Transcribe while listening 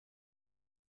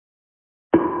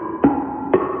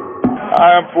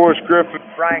Hi, I'm Forrest Griffin.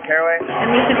 Brian Caraway. And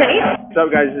Misha Tate. What's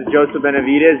up, guys? This is Joseph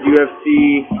Benavidez,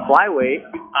 UFC flyweight.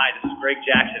 Hi, this is Greg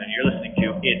Jackson, and you're listening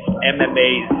to It's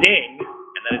MMA Zing,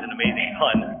 and that is an amazing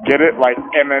pun. Get it? Like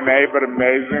MMA, but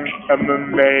amazing?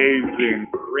 Amazing.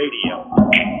 Radio.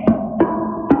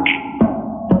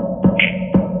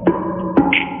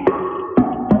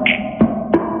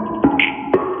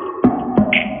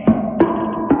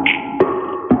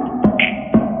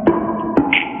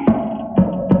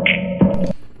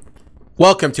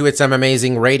 Welcome to It's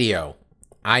Amazing Radio.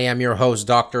 I am your host,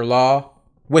 Dr. Law.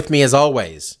 With me, as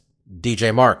always,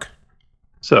 DJ Mark.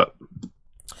 What's up?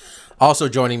 Also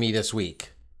joining me this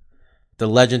week, the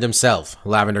legend himself,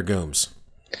 Lavender Gooms.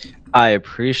 I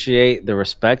appreciate the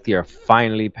respect you're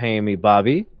finally paying me,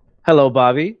 Bobby. Hello,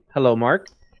 Bobby. Hello, Mark.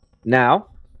 Now,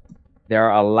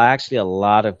 there are actually a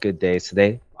lot of good days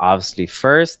today. Obviously,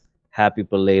 first, happy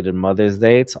belated Mother's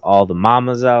Day to all the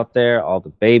mamas out there, all the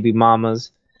baby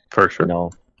mamas. For sure. You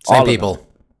know, Same people.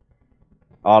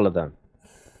 All of them.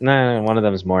 No, one of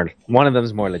them is more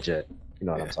legit. You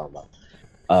know what I'm talking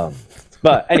about.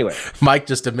 But anyway. Mike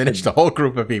just diminished the whole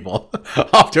group of people.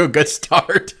 Off to a good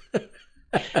start.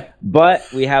 But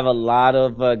we have a lot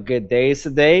of good days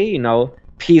today. You know,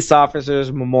 Peace Officers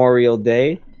Memorial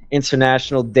Day,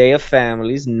 International Day of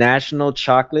Families, National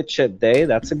Chocolate Chip Day.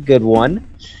 That's a good one.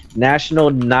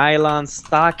 National Nylon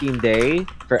Stocking Day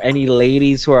for any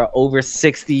ladies who are over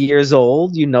 60 years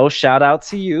old. You know, shout out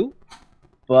to you.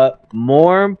 But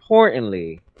more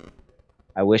importantly,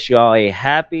 I wish you all a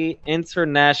happy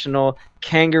International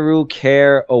Kangaroo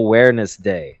Care Awareness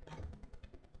Day.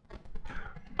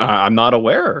 I'm not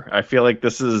aware. I feel like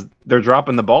they're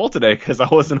dropping the ball today because I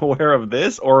wasn't aware of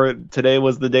this, or today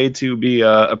was the day to be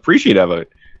appreciative of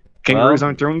it. Kangaroos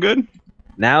aren't doing good?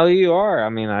 Now you are. I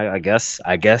mean, I guess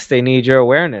they need your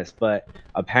awareness, but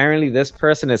apparently this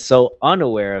person is so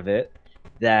unaware of it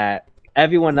that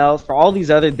everyone else, for all these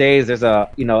other days, there's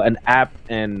an app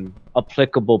and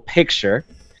applicable picture.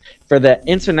 For the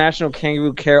International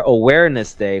Kangaroo Care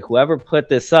Awareness Day, whoever put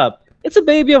this up, it's a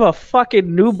baby of a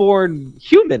fucking newborn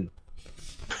human.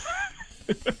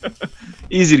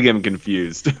 Easy to get them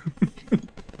confused.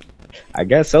 I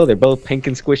guess so. They're both pink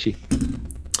and squishy,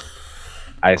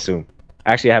 I assume.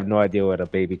 Actually, I have no idea what a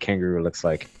baby kangaroo looks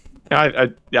like.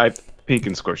 I pink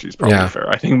and squishy is probably fair.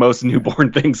 I think most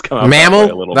newborn things come out mammal. That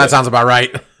way a little that bit. Sounds about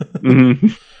right.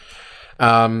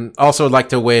 Mm-hmm. Also, would like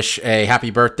to wish a happy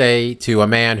birthday to a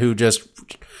man who just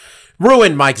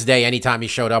ruined Mike's day anytime he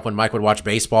showed up when Mike would watch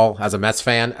baseball as a Mets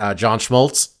fan. John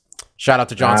Schmaltz. Shout out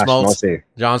to John Schmaltz. Schmaltzy.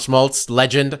 John Schmaltz,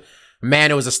 legend.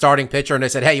 Man who was a starting pitcher, and they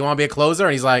said, "Hey, you want to be a closer?"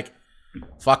 And he's like,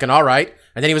 "Fucking all right."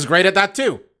 And then he was great at that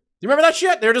too. You remember that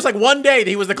shit? They were just like one day that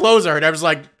he was the closer, and I was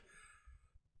like,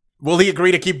 will he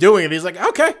agree to keep doing it? He's like,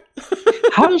 okay.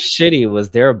 How shitty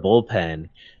was their bullpen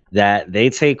that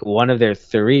they take one of their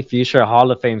 3 future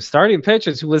Hall of Fame starting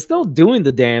pitchers who was still doing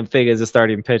the damn thing as a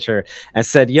starting pitcher and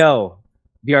said, yo,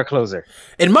 be our closer.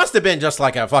 It must have been just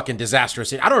like a fucking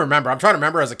disastrous. I don't remember. I'm trying to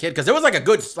remember as a kid because it was like a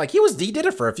good, like he did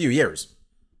it for a few years.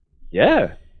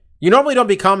 Yeah. You normally don't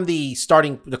become the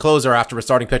closer after a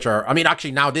starting pitcher. I mean,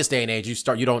 actually, now this day and age,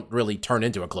 you don't really turn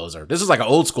into a closer. This is like an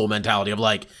old school mentality of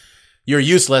like, you're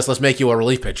useless. Let's make you a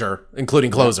relief pitcher, including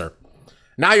closer.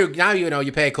 Now you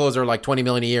pay a closer like $20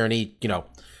 million a year, and he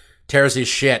tears his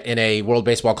shit in a World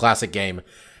Baseball Classic game,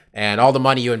 and all the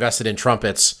money you invested in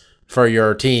trumpets for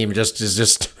your team is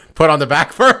just put on the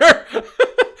back burner.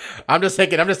 I'm just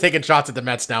taking shots at the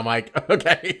Mets now, Mike.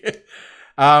 Okay.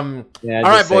 All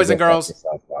right, boys and girls.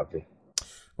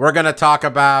 We're going to talk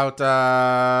about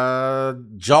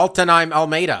Jalton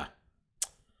Almeida.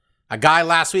 A guy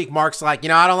last week, Mark's like,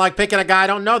 I don't like picking a guy I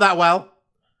don't know that well.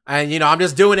 And, I'm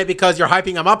just doing it because you're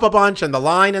hyping him up a bunch and the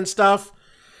line and stuff.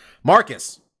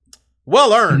 Marcus,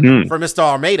 well earned for Mr.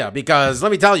 Almeida because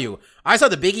let me tell you, I saw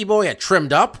the Bigi Boy had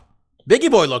trimmed up. Bigi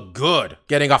Boy looked good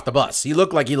getting off the bus. He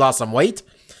looked like he lost some weight.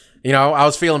 I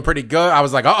was feeling pretty good. I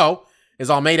was like, uh-oh. Is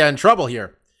Almeida in trouble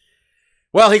here?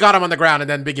 Well, he got him on the ground, and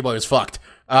then Bigi Boy was fucked.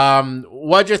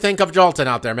 What'd you think of Jalton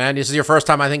out there, man? This is your first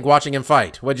time, I think, watching him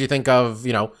fight. What'd you think of,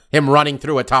 him running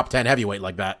through a top 10 heavyweight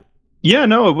like that? Yeah,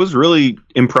 no, it was really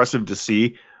impressive to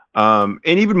see. And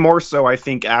even more so, I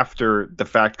think, after the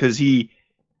fact, because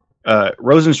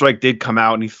Rosenstrike did come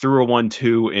out, and he threw a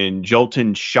 1-2, and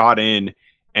Jalton shot in,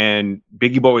 and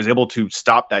Bigi Boy was able to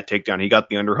stop that takedown. He got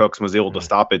the underhooks and was able to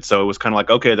stop it. So it was kind of like,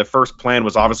 okay, the first plan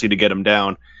was obviously to get him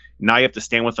down. Now you have to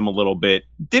stand with him a little bit.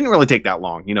 Didn't really take that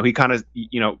long. He kind of,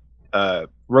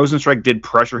 Rosenstrike did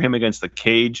pressure him against the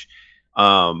cage.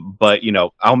 But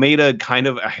Almeida kind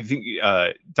of, I think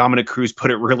Dominic Cruz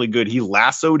put it really good. He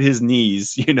lassoed his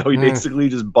knees. He basically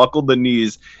just buckled the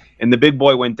knees, and the big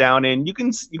boy went down. And you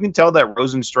can tell that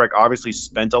Rosenstrike obviously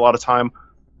spent a lot of time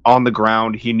on the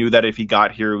ground. He knew that if he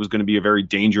got here, it was going to be a very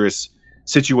dangerous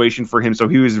situation for him. So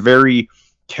he was very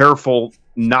careful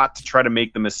not to try to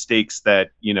make the mistakes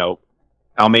that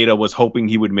Almeida was hoping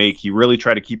he would make. He really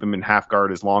tried to keep him in half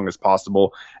guard as long as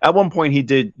possible. At one point, he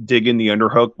did dig in the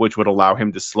underhook, which would allow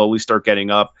him to slowly start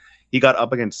getting up. He got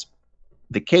up against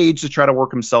the cage to try to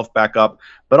work himself back up.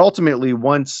 But ultimately,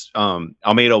 once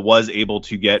Almeida was able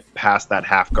to get past that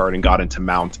half guard and got into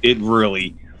mount, it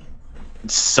really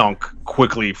sunk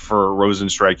quickly for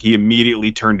Rosenstrike. He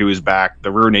immediately turned to his back.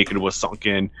 The rear naked was sunk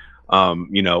in,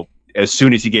 as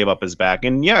soon as he gave up his back.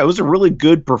 And yeah, it was a really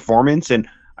good performance. And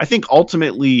I think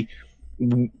ultimately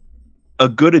a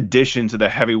good addition to the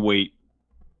heavyweight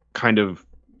kind of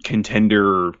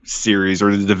contender series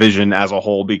or the division as a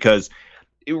whole, because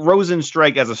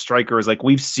Rosenstrike as a striker is like,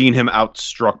 we've seen him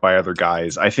outstruck by other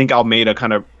guys. I think Almeida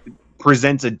kind of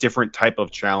presents a different type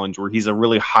of challenge where he's a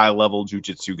really high level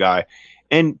jiu-jitsu guy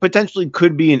and potentially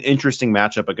could be an interesting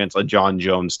matchup against a John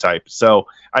Jones type. So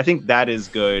I think that is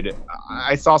good.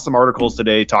 I saw some articles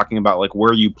today talking about like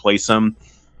where you place him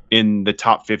in the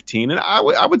top 15. And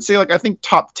I would say, like, I think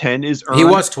top 10 is earned. He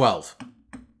was 12.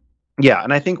 Yeah,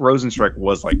 and I think Rosenstrike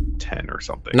was like 10 or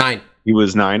something. 9. He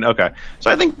was 9. Okay.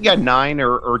 So I think, 9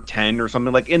 or 10 or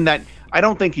something like in that. I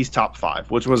don't think he's top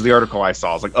 5, which was the article I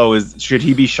saw. I was like, should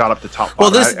he be shot up to top 5?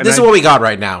 Well, this is what we got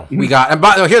right now. We got, and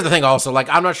here's the thing also, like,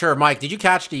 I'm not sure, Mike, did you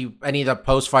catch any of the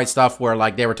post-fight stuff where,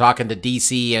 like, they were talking to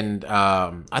DC and,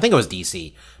 I think it was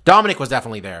DC. Dominic was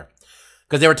definitely there.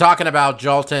 Because they were talking about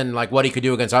Jalton, like, what he could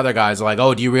do against other guys. Like,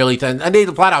 oh, do you really think... And they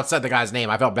flat out said the guy's name.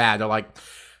 I felt bad. They're like,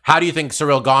 how do you think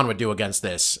Cyril Gane would do against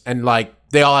this? And, like,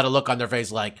 they all had a look on their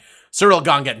face like, Cyril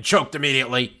Gane getting choked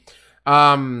immediately.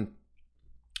 Well,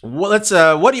 let's...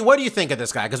 what do you think of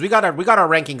this guy? Because we got our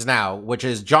rankings now, which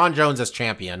is John Jones as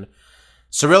champion.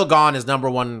 Cyril Gane is number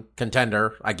 1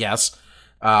 contender, I guess.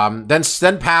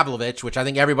 Then Pavlovich, which I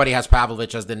think everybody has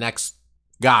Pavlovich as the next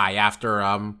guy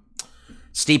after...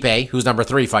 Stipe, who's number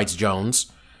 3, fights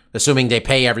Jones, assuming they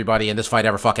pay everybody and this fight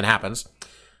ever fucking happens.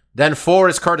 Then 4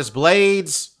 is Curtis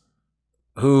Blades,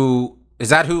 who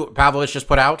Pavlovich just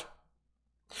put out?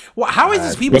 Well, how is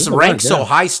these people's rank so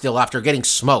high still after getting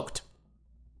smoked?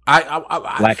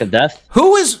 Lack of death?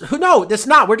 No, it's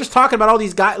not. We're just talking about all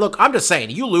these guys. Look, I'm just saying,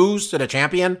 you lose to the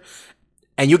champion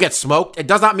and you get smoked, it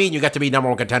does not mean you get to be number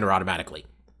 1 contender automatically.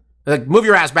 Like, move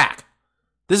your ass back.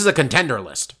 This is a contender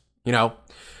list,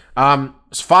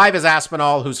 5 is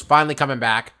Aspinall, who's finally coming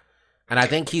back, and I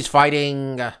think he's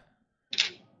fighting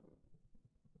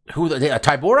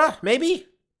Tybura, maybe?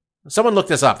 Someone look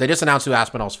this up. They just announced who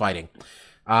Aspinall's fighting.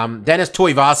 Then is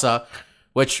Tuivasa,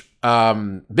 which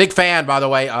big fan, by the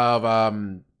way, of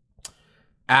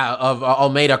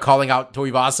Almeida calling out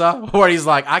Tuivasa, where he's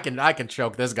like, I can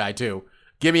choke this guy too.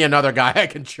 Give me another guy I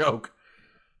can choke.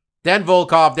 Then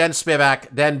Volkov, then Spivak,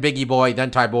 then Bigi Boy,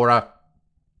 then Tybura.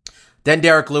 Then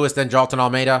Derek Lewis, then Jalton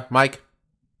Almeida. Mike?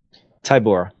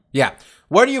 Tybura. Yeah.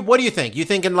 What do you think? You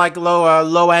thinking like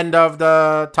low end of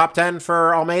the top 10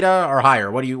 for Almeida or higher?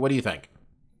 What do you think?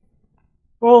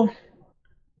 Well,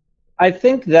 I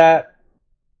think that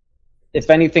if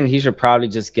anything, he should probably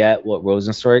just get what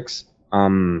Rosenstrike's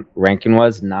ranking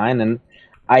was, 9, and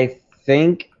I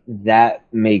think that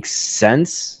makes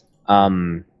sense.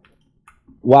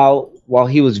 While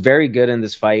he was very good in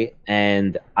this fight,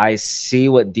 and I see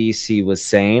what DC was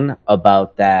saying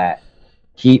about that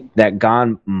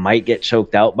Gane might get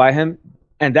choked out by him,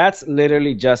 and that's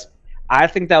literally just, I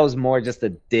think that was more just a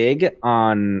dig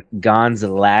on Gane's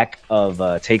lack of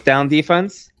takedown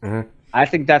defense. Mm-hmm. I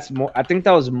think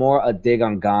that was more a dig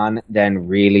on Gane than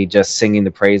really just singing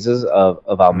the praises of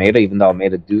Almeida, even though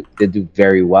Almeida did do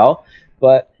very well.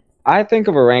 But I think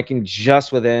of a ranking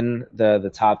just within the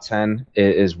top 10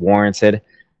 is warranted.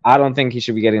 I don't think he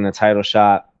should be getting a title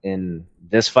shot in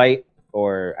this fight,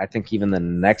 or I think even the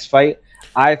next fight.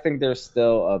 I think there's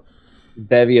still a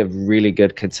bevy of really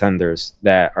good contenders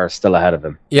that are still ahead of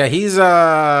him. Yeah, he's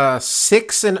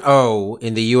 6-0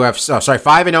 in the UFC. Oh, sorry,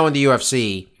 5-0 in the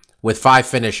UFC with 5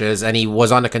 finishes, and he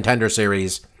was on the Contender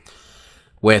Series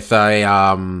with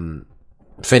a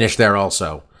finish there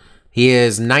also. He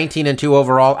is 19-2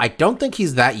 overall. I don't think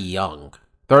he's that young.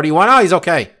 31. Oh, he's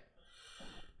okay.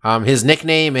 His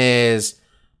nickname is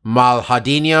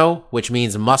Malhadinho, which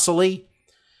means muscly.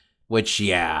 Which,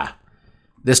 yeah,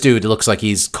 this dude looks like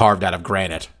he's carved out of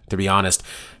granite, to be honest.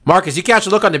 Marcus, you catch a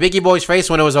look on the Bigi Boy's face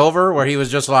when it was over, where he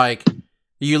was just like,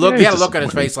 You had a look on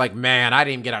his face like, man, I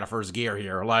didn't even get out of first gear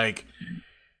here. Like,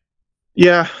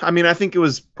 yeah, I mean, I think it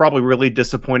was probably really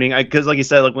disappointing because, like you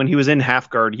said, like when he was in half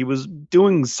guard, he was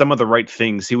doing some of the right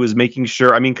things. He was making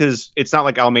sure. I mean, because it's not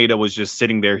like Almeida was just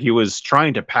sitting there. He was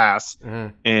trying to pass,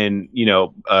 and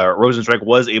Rosenstrike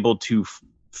was able to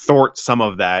thwart some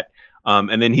of that.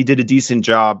 And then he did a decent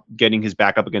job getting his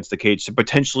back up against the cage to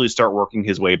potentially start working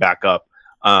his way back up.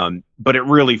 But it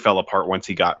really fell apart once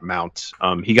he got mount.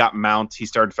 He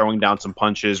started throwing down some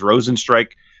punches.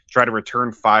 Rosenstrike tried to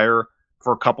return fire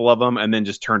for a couple of them and then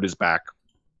just turned his back.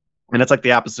 And it's like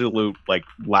the absolute like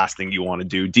last thing you want to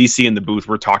do. DC in the booth,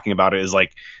 we're talking about it, is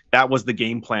like that was the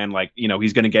game plan. Like,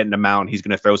 he's going to get into mount, he's going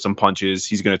to throw some punches,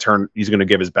 he's going to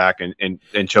give his back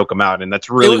and choke him out. And that's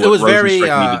really it was very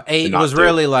it was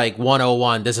really like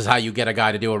 101. This is how you get a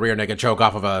guy to do a rear naked choke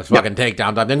off of a fucking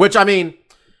takedown type thing, which I mean,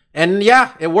 and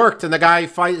yeah, it worked. And the guy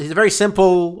he's a very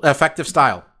simple, effective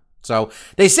style. So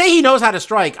they say he knows how to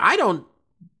strike.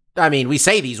 I mean, we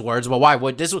say these words, but why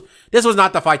would this was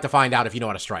not the fight to find out if you know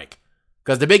how to strike.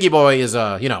 Because the Bigi Boy is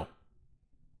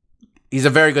he's a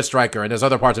very good striker, and there's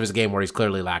other parts of his game where he's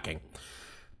clearly lacking.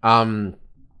 Co-main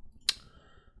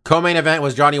event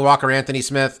was Johnny Walker, Anthony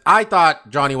Smith. I thought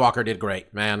Johnny Walker did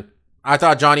great, man. I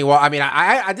thought Johnny Walker, I mean,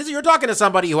 you're talking to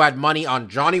somebody who had money on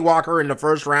Johnny Walker in the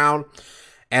first round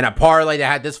and a parlay that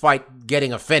had this fight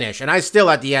getting a finish. And I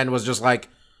still, at the end, was just like,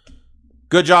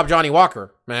 good job, Johnny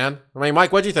Walker, man. I mean,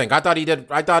 Mike, what'd you think? I thought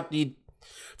he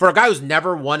for a guy who's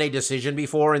never won a decision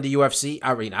before in the UFC,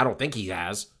 I mean, I don't think he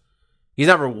has. I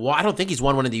don't think he's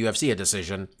won one in the UFC, a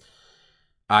decision.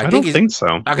 I don't think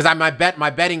so. Because my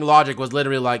betting logic was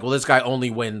literally like, well, this guy only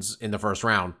wins in the first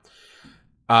round.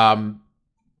 I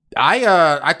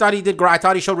thought he did. I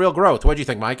thought he showed real growth. What'd you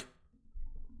think, Mike?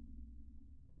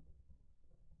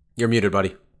 You're muted,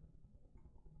 buddy.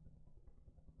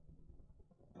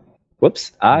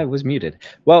 Whoops, I was muted.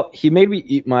 Well, he made me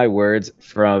eat my words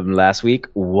from last week,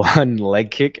 one leg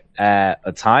kick at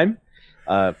a time,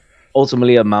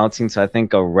 ultimately amounting to, I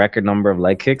think, a record number of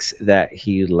leg kicks that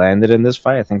he landed in this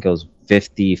fight. I think it was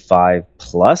 55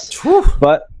 plus. Whew.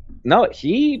 But no,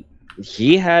 he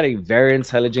had a very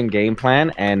intelligent game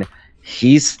plan, and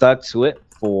he stuck to it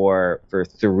for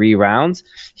 3 rounds.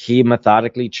 He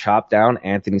methodically chopped down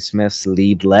Anthony Smith's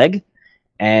lead leg.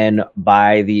 And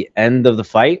by the end of the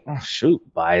fight,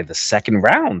 by the second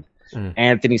round,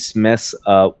 Anthony Smith's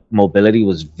mobility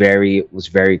was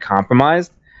very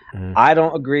compromised. I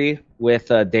don't agree with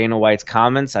Dana White's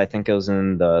comments. I think it was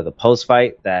in the post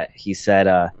fight that he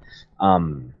said,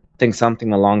 think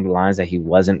something along the lines that he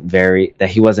wasn't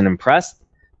impressed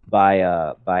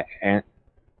by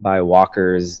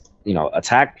Walker's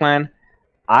attack plan.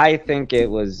 I think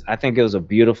it was a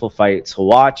beautiful fight to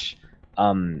watch.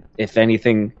 If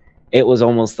anything, it was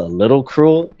almost a little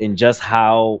cruel in just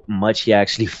how much he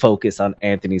actually focused on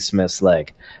Anthony Smith's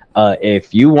leg.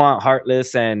 If you want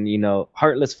heartless fighting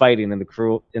in the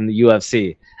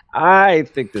UFC, I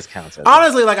think this counts.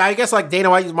 Honestly, I guess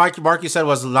Dana White, Mark, you said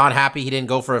was not happy he didn't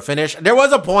go for a finish. There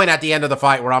was a point at the end of the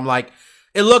fight where I'm like,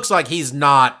 it looks like he's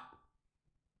not.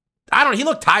 He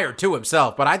looked tired too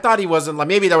himself, but I thought he wasn't.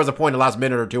 Maybe there was a point in the last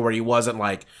minute or two where he wasn't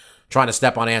trying to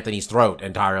step on Anthony's throat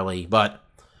entirely, but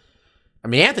I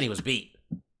mean, Anthony was beat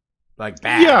bad.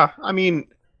 Yeah, I mean,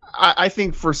 I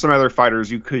think for some other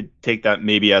fighters, you could take that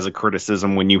maybe as a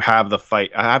criticism when you have a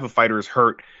fighter is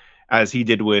hurt, as he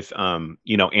did with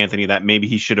Anthony, that maybe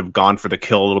he should have gone for the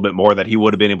kill a little bit more, that he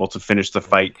would have been able to finish the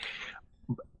fight.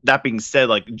 That being said,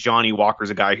 Johnny Walker's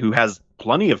a guy who has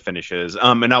plenty of finishes.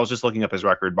 And I was just looking up his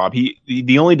record, Bob.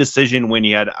 The only decision win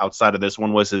he had outside of this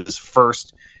one was his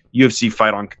first UFC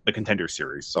fight on the Contender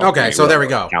Series. So okay, so there we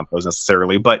go. Count those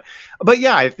necessarily, but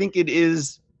yeah, I think it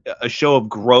is a show of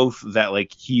growth that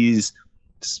he's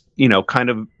kind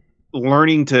of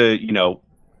learning to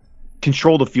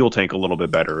control the fuel tank a little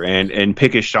bit better and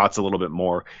pick his shots a little bit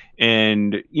more.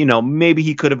 And maybe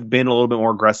he could have been a little bit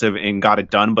more aggressive and got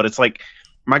it done. But it's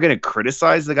am I going to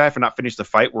criticize the guy for not finishing the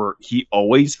fight where he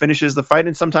always finishes the fight,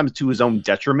 and sometimes to his own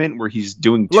detriment, where he's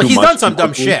doing too much? He's done some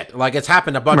dumb shit. It's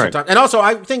happened a bunch of times. And also,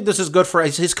 I think this is good for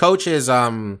his coach is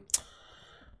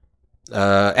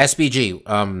SBG,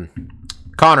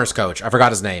 Connor's coach. I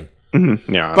forgot his name.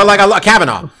 Mm-hmm. Yeah, but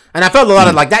Kavanaugh, and I felt a lot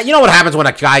of that. You know what happens when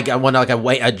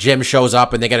a gym shows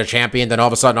up and they get a champion, then all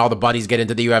of a sudden all the buddies get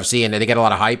into the UFC and they get a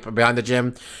lot of hype behind the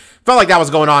gym. Felt like that was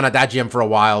going on at that gym for a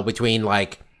while between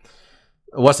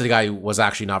what's the guy who was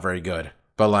actually not very good,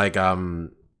 but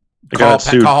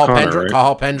Cathal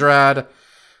Pendrad,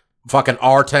 fucking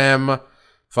Artem,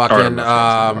 fucking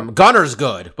Gunner's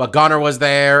good, but Gunner was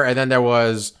there, and then there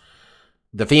was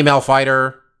the female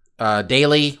fighter.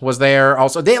 Daly was there.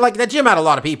 Also, the gym had a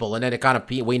lot of people, and then it kind of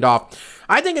weaned off.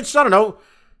 I think it's, I don't know.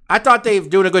 I thought they've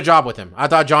doing a good job with him. I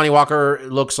thought Johnny Walker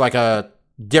looks like a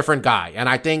different guy, and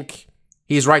I think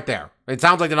he's right there. It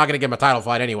sounds like they're not going to give him a title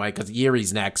fight anyway, because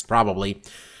Yuri's next, probably.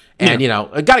 And,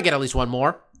 got to get at least one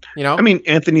more, I mean,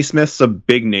 Anthony Smith's a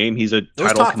big name. He's a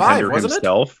title contender 5,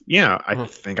 himself. Yeah, I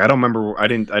think. I don't remember. I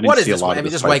didn't see a lot of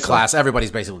this. This weight class,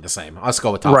 everybody's basically the same. Let's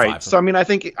go with top 5. Right. So, I mean, I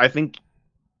think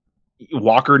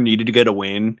Walker needed to get a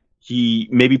win. He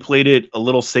maybe played it a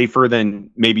little safer than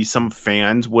maybe some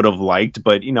fans would have liked,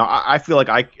 but I feel like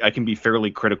I can be fairly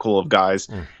critical of guys,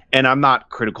 and I'm not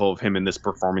critical of him in this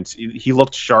performance. He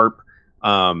looked sharp,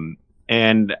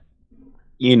 and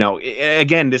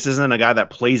again, this isn't a guy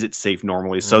that plays it safe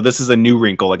normally, so this is a new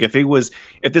wrinkle. Like if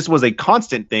this was a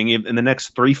constant thing in the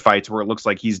next 3 fights where it looks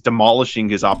like he's demolishing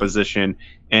his opposition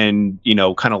and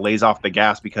kind of lays off the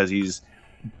gas because he's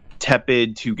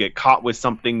tepid to get caught with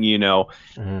something,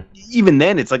 even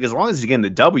then it's like, as long as he's getting the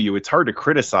W, it's hard to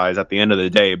criticize at the end of the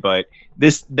day. But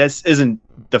this isn't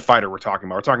the fighter we're talking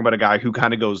about. We're talking about a guy who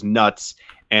kind of goes nuts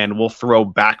and will throw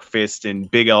back fist and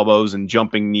big elbows and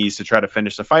jumping knees to try to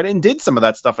finish the fight, and did some of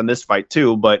that stuff in this fight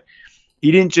too, but he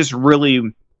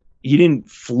didn't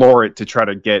floor it to try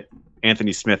to get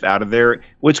Anthony Smith out of there,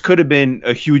 which could have been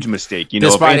a huge mistake.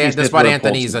 Despite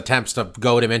Anthony's attempts to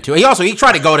goad him into, he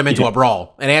tried to goad him into a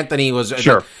brawl, and Anthony was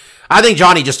sure. I think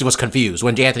Johnny just was confused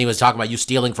when Anthony was talking about you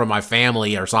stealing from my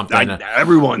family or something.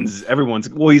 Everyone's.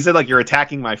 Well, he said like, you're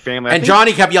attacking my family, and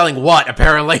Johnny kept yelling what?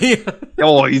 Apparently,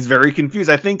 he's very confused.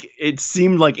 I think it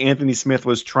seemed like Anthony Smith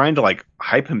was trying to like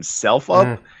hype himself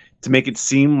up. To make it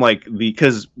seem like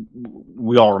because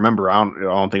we all remember, I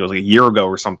don't think it was like a year ago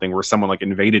or something, where someone like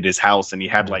invaded his house and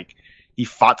he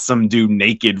fought some dude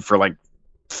naked for like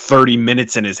 30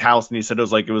 minutes in his house, and he said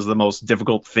it was the most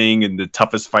difficult thing and the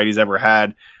toughest fight he's ever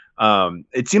had.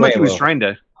 It seemed like he was trying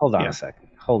to hold on a second.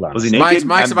 Hold on. Was he naked?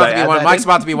 Mike's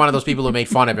about to be one of those people who made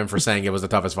fun of him for saying it was the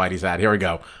toughest fight he's had. Here we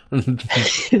go.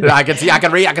 I can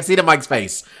see the Mike's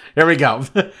face. Here we go.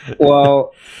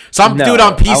 Well, some dude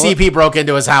on PCP broke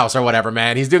into his house or whatever,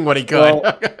 man. He's doing what he could.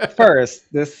 Well,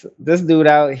 first, this dude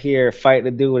out here fighting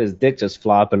a dude with his dick just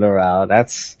flopping around.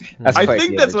 That's I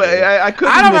think that's what I could.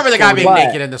 I don't remember the guy being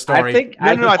naked in the story.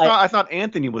 I thought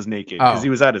Anthony was naked because he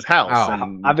was at his house.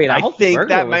 I mean, I think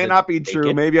that may not be true.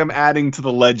 Naked. Maybe I'm adding to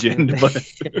the legend, but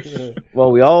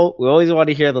well, we always want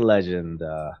to hear the legend,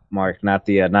 Mark, not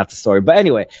the story. But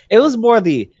anyway, it was more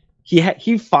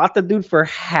he fought the dude for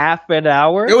half an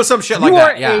hour. It was some shit like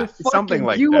that, yeah, something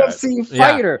like UFC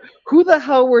fighter. Yeah. Who the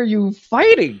hell were you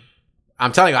fighting?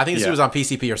 I'm telling you, I think this dude was on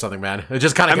PCP or something, man. It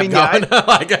just kind of kept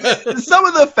going. Some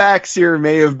of the facts here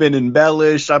may have been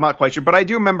embellished. I'm not quite sure, but I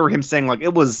do remember him saying like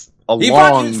it was he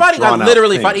was fighting guy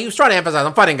literally fighting. He was trying to emphasize,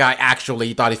 I'm fighting guy. Actually,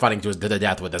 he thought he's fighting to the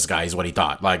death with this guy. Is what he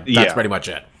thought. Like that's pretty much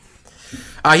it.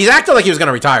 He's acting like he was going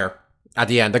to retire at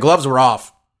the end. The gloves were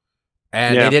off,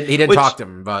 and he didn't talk to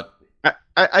him. But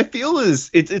I feel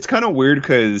it's kind of weird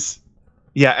because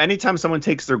anytime someone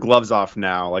takes their gloves off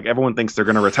now, like everyone thinks they're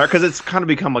going to retire because it's kind of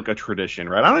become like a tradition,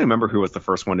 right? I don't even remember who was the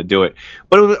first one to do it,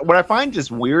 but what I find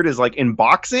just weird is like in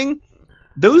boxing,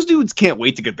 those dudes can't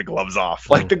wait to get the gloves off.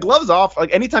 Like the gloves off,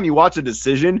 like anytime you watch a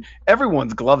decision,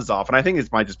 everyone's gloves off, and I think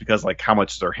it's might just because like how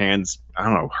much their hands, I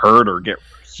don't know, hurt or get.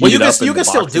 Well, you can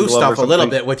still do stuff a little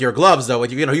bit with your gloves, though.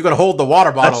 You can hold the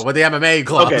water bottle with the MMA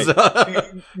gloves.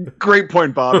 Okay. Great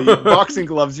point, Bobby. Boxing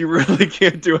gloves, you really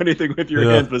can't do anything with your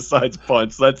hands besides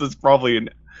punch. That's probably an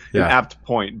apt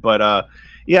point. But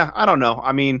I don't know.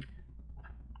 I mean,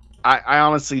 I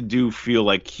honestly do feel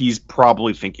like he's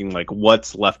probably thinking like,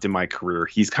 what's left in my career?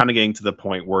 He's kind of getting to the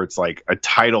point where it's like a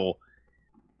title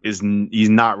he's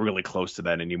not really close to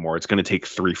that anymore. It's going to take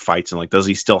 3 fights, and like, does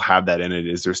he still have that in it?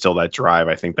 Is there still that drive?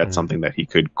 I think that's something that he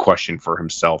could question for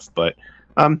himself. But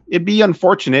it'd be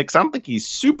unfortunate because I don't think he's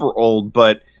super old,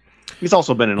 but he's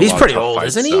also been in a lot of pretty tough old,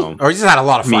 fights, isn't he? Or he's just had a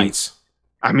lot of fights.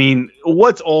 I mean,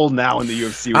 what's old now in the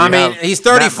UFC? He's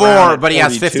 34, but he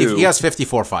has 50. He has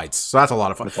 54 fights, so that's a lot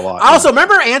of fun. That's a lot. Also,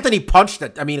 remember Anthony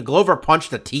Glover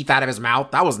punched the teeth out of his mouth.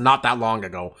 That was not that long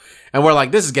ago, and we're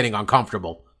like, this is getting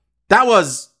uncomfortable. That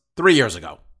was 3 years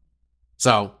ago.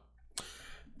 So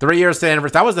 3 years to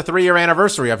anniversary. That was the 3-year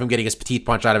anniversary of him getting his teeth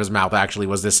punched out of his mouth, actually,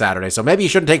 was this Saturday. So maybe he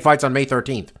shouldn't take fights on May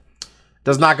 13th.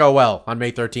 Does not go well on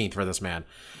May 13th for this man.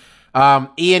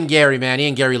 Ian Gary, man.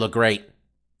 Ian Gary looked great.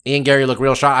 Ian Gary looked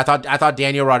real shot. I thought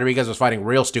Daniel Rodriguez was fighting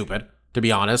real stupid, to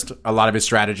be honest. A lot of his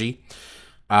strategy.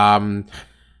 And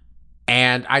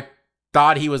I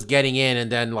thought he was getting in and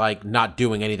then like not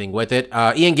doing anything with it.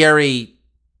 Ian Gary,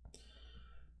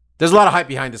 there's a lot of hype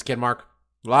behind this kid, Mark.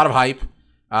 A lot of hype.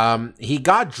 He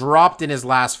got dropped in his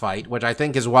last fight, which I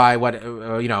think is why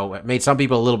made some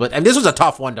people a little bit. And this was a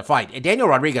tough one to fight. And Daniel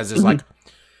Rodriguez is like,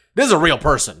 this is a real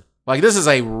person. Like, this is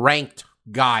a ranked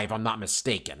guy, if I'm not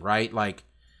mistaken, right? Like,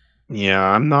 yeah,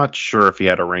 I'm not sure if he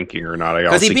had a ranking or not. I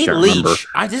because he honestly beat can't Leach.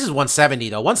 remember. This is 170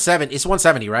 though. 170. It's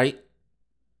 170, right?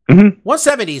 Mm-hmm.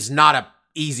 170 is not a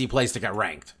easy place to get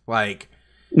ranked. Like,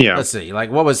 yeah. Let's see.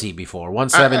 Like, what was he before?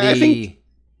 170. I think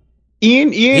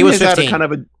Ian he was has 15. had a kind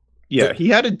of a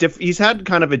he's had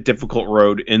kind of a difficult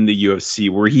road in the UFC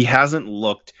where he hasn't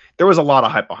looked. There was a lot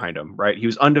of hype behind him, right? He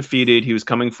was undefeated. He was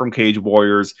coming from Cage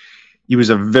Warriors. He was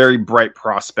a very bright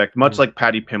prospect, much like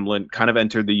Paddy Pimblett, kind of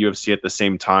entered the UFC at the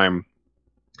same time.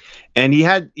 And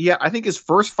I think his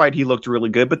first fight, he looked really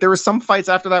good, but there were some fights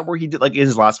after that where he did, like in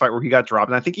his last fight where he got dropped.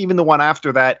 And I think even the one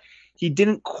after that, he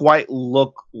didn't quite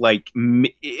look like,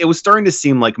 it was starting to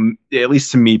seem like, at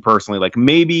least to me personally, like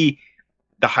maybe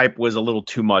the hype was a little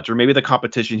too much, or maybe the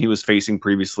competition he was facing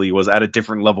previously was at a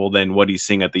different level than what he's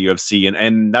seeing at the UFC.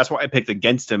 And that's why I picked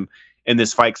against him in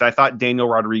this fight, because I thought Daniel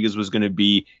Rodriguez was going to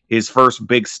be his first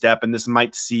big step, and this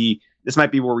might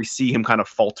be where we see him kind of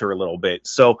falter a little bit.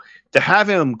 So to have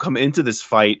him come into this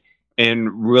fight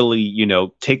and really,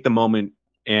 take the moment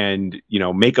and,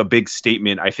 make a big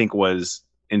statement, I think was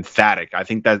emphatic. I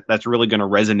think that's really going to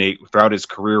resonate throughout his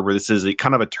career, where this is a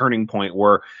kind of a turning point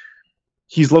where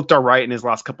he's looked all right in his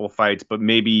last couple of fights, but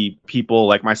maybe people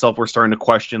like myself were starting to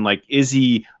question, like, is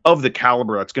he of the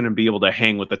caliber that's going to be able to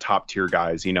hang with the top tier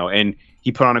guys, and he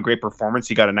put on a great performance.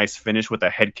 He got a nice finish with a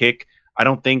head kick. I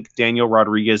don't think Daniel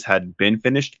Rodriguez had been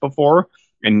finished before,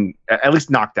 and at least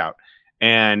knocked out.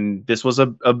 And this was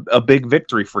a big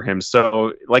victory for him.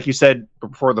 So like you said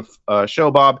before the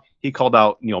show, Bob, he called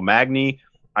out Neil Magny.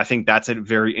 I think that's a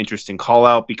very interesting call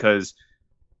out, because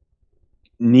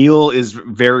Neil is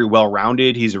very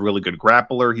well-rounded. He's a really good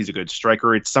grappler. He's a good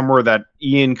striker. It's somewhere that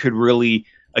Ian could really,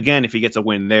 again, if he gets a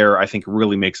win there, I think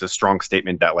really makes a strong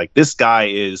statement that, like, this guy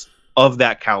is of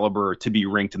that caliber to be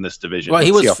ranked in this division. Well,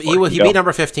 he beat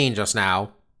number 15 just now,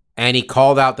 and he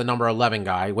called out the number 11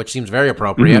 guy, which seems very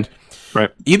appropriate. Mm-hmm. Right.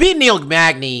 You beat Neil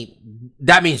Magny,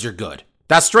 that means you're good.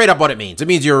 That's straight up what it means. It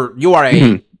means you are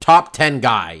a top 10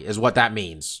 guy is what that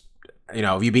means.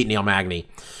 If you beat Neil Magny.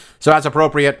 So that's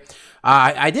appropriate.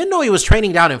 I didn't know he was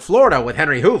training down in Florida with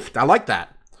Henry Hooft. I like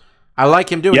that. I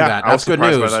like him doing that. That's good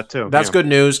news. By that too. That's good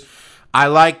news. I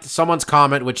liked someone's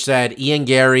comment which said Ian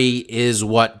Gary is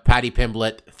what Paddy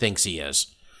Pimblett thinks he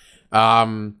is.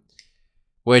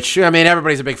 Which, I mean,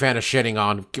 everybody's a big fan of shitting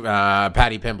on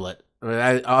Paddy Pimblett.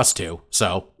 Us too.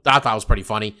 So I thought it was pretty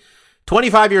funny.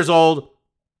 25 years old.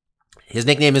 His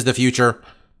nickname is The Future.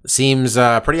 Seems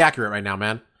pretty accurate right now,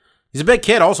 man. He's a big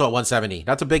kid also at 170.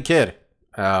 That's a big kid.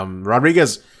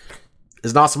 Rodriguez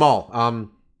is not small.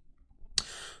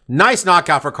 Nice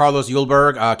knockout for Carlos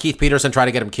Uhlberg. Keith Peterson tried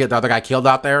to get him killed. The other guy killed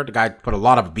out there. The guy put a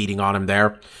lot of beating on him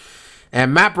there.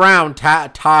 And Matt Brown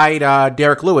tied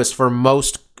Derek Lewis for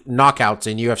most knockouts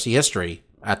in UFC history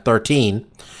at 13.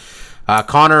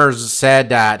 Connors said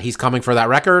that he's coming for that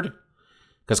record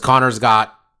because Connors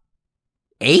got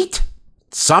 8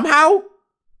 somehow,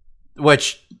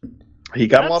 which... He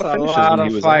got a lot of finishes when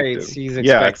he was fights active. he's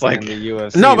expecting in the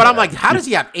UFC. No, but I'm like, how does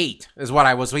he have 8? Is what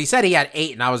I was. So he said he had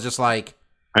 8, and I was just like,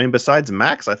 I mean, besides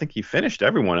Max, I think he finished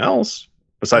everyone else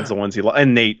besides the ones he lost,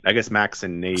 and Nate. I guess Max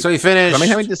and Nate. So he finished. I mean,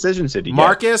 how many decisions did he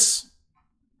Marcus,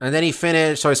 and then he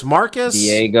finished. So it's Marcus,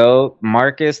 Diego,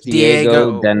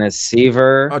 Dennis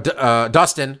Seaver,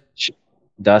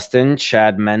 Dustin,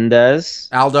 Chad Mendez,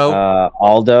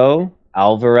 Aldo,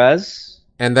 Alvarez.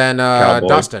 And then Cowboy.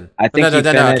 Dustin. I think he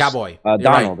finished, Cowboy.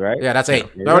 Donald, right? Yeah, that's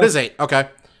 8. No, it is 8. Okay.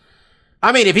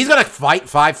 I mean, if he's going to fight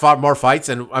 5 more fights,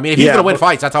 and I mean, if he's going to win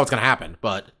fights, that's how it's going to happen.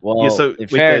 But in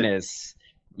fairness,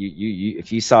 you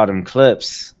if you saw them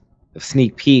clips, the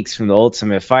sneak peeks from the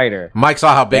Ultimate Fighter, Mike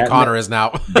saw how big Connor is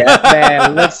now. That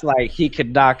man looks like he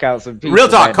could knock out some people. Real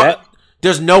talk.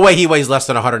 There's no way he weighs less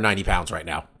than 190 pounds right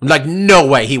now. Like, no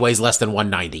way he weighs less than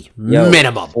 190.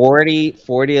 Minimum. 40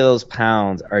 of those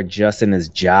pounds are just in his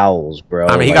jowls, bro.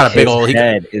 I mean, he got a big old... His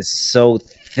head is so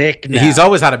thick now. He's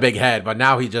always had a big head, but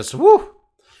now he just... Woo.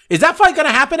 Is that fight going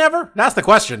to happen ever? That's the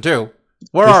question, too.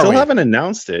 Where are we? Still haven't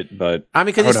announced it, but... I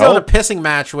mean, because he's still in a pissing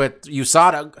match with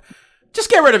USADA. Just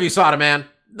get rid of USADA, man.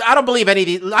 I don't believe any of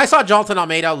these. I saw Jalton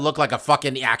Almeida look like a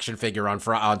fucking action figure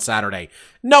on Saturday.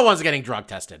 No one's getting drug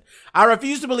tested. I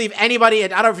refuse to believe anybody.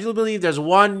 I refuse to believe there's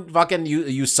one fucking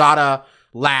USADA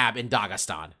lab in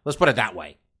Dagestan. Let's put it that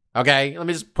way. Okay? Let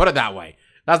me just put it that way.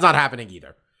 That's not happening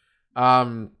either.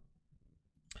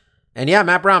 And yeah,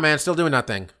 Matt Brown, man, still doing that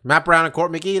thing. Matt Brown and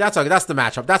Court McGee, that's the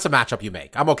matchup. That's a matchup you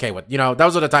make. I'm okay with.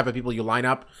 Those are the type of people you line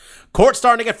up. Court's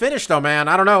starting to get finished, though, man.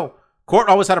 I don't know. Court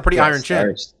always had a pretty iron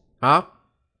chin. Huh?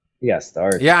 Yeah,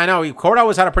 stars. Yeah, I know. Court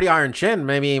always had a pretty iron chin.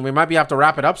 Maybe we might have to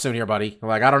wrap it up soon here, buddy.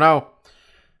 Like, I don't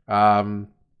know.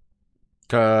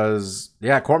 Because,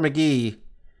 Court McGee,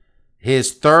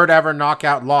 his third ever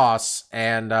knockout loss,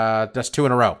 and that's 2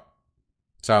 in a row.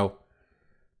 So,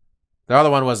 the other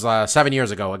one was 7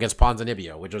 years ago against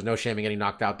Ponzinibbio, which was no shame in getting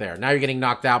knocked out there. Now you're getting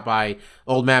knocked out by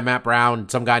old man Matt Brown,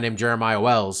 some guy named Jeremiah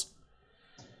Wells.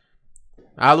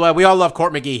 We all love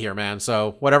Court McGee here, man,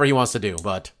 so whatever he wants to do,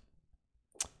 but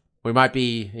we might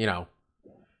be,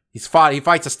 he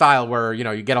fights a style where,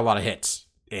 you get a lot of hits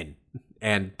in,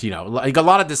 and, like a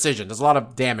lot of decisions. A lot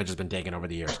of damage has been taken over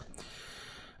the years.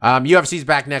 UFC's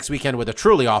back next weekend with a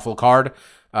truly awful card,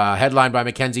 headlined by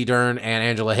Mackenzie Dern and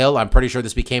Angela Hill. I'm pretty sure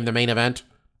this became the main event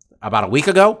about a week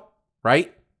ago,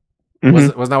 right?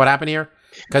 Mm-hmm. Wasn't that what happened here?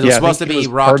 Because it was supposed to be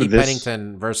Rocky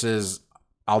Pennington versus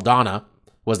Aldana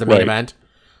was the main event.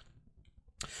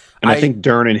 And I think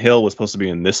Dern and Hill was supposed to be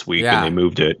in this week, and they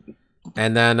moved it.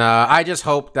 And then I just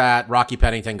hope that Rocky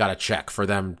Pennington got a check for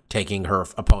them taking her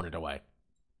opponent away.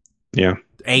 Yeah.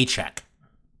 A check.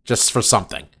 Just for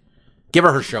something. Give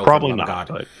her show. Probably not.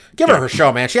 But give her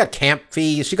show, man. She had camp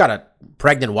fees. She got a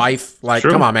pregnant wife. Like,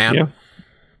 come on, man. Yeah.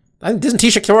 Isn't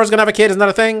Tisha Kiora's going to have a kid? Isn't that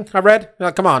a thing I read?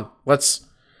 Come on. Let's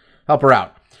help her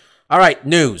out. All right.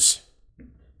 News.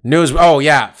 Oh,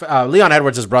 yeah. Leon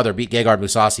Edwards' brother beat Gegard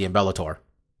Mousasi in Bellator.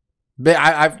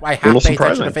 I have paid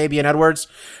attention to Fabian Edwards.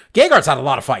 Gegard's had a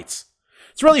lot of fights.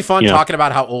 It's really fun talking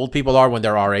about how old people are when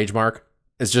they're our age, Mark.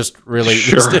 It's just really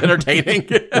just entertaining.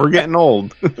 We're getting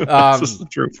old. That's just the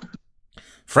truth.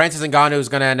 Francis Ngannou is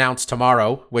going to announce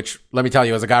tomorrow, which, let me tell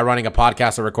you, as a guy running a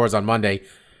podcast that records on Monday,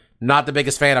 not the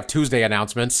biggest fan of Tuesday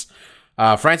announcements.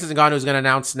 Francis Ngannou is going to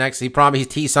announce next. He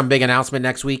teased some big announcement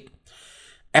next week.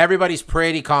 Everybody's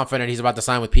pretty confident he's about to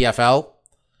sign with PFL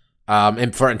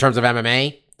in terms of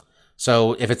MMA.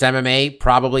 So if it's MMA,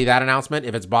 probably that announcement.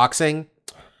 If it's boxing,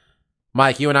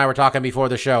 Mike, you and I were talking before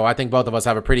the show. I think both of us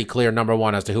have a pretty clear number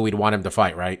one as to who we'd want him to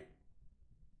fight, right?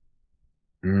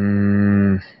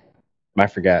 I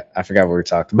forgot what we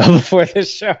talked about before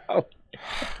this show.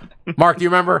 Mark, do you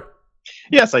remember?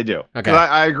 Yes, I do. Okay,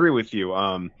 I agree with you.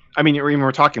 I mean,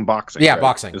 we're talking boxing. Yeah, right?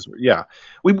 boxing. Yeah,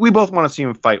 we both want to see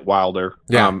him fight Wilder.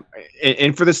 Yeah,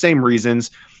 and for the same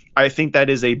reasons. I think that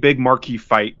is a big marquee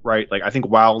fight, right? Like, I think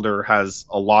Wilder has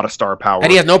a lot of star power. And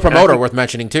he has no promoter worth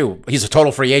mentioning, too. He's a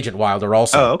total free agent, Wilder,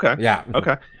 also. Oh, okay. Yeah.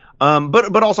 Okay.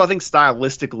 But also, I think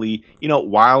stylistically,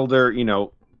 Wilder,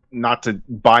 not to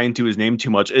buy into his name too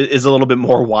much, is a little bit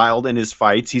more wild in his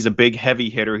fights. He's a big, heavy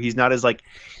hitter. He's not as, like,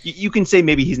 you can say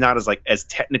maybe he's not as, like, as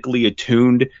technically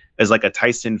attuned as, like, a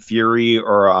Tyson Fury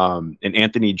or an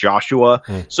Anthony Joshua.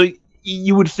 So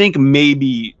you would think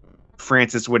maybe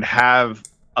Francis would have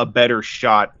a better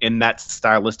shot in that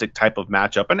stylistic type of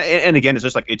matchup. And again, it's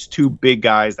just like, it's two big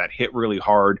guys that hit really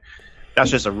hard.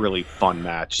 That's just a really fun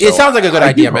match. So it sounds like a good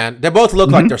idea, man. They both look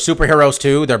like they're superheroes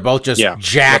too. They're both just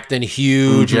jacked and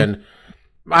huge. And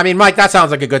I mean, Mike, that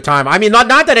sounds like a good time. I mean, not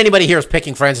that anybody here is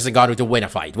picking Francis Ngannou to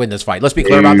win this fight. Let's be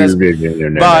clear about this.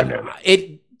 But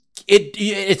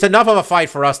it's enough of a fight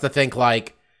for us to think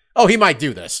like, oh, he might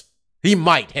do this. He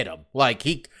might hit him. Like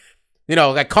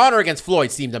like Conor against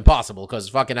Floyd seemed impossible because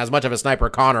fucking as much of a sniper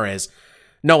Conor is,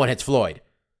 no one hits Floyd.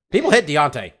 People hit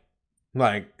Deontay.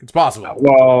 Like, it's possible.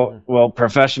 Well,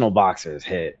 professional boxers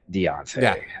hit Deontay.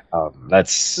 Yeah.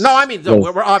 That's no, I mean,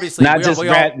 we're obviously not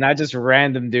just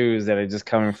random dudes that are just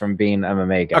coming from being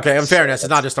MMA guys. Okay, in fairness, it's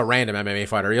not just a random MMA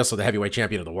fighter. He's also the heavyweight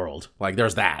champion of the world. Like,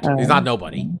 there's that. He's not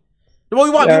nobody. Well, we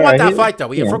want that fight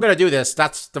though. If we're gonna do this,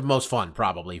 that's the most fun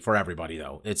probably for everybody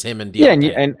though. It's him and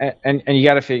Deontay. Yeah, and you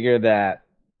got to figure that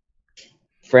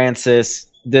Francis.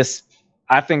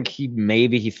 I think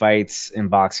he fights in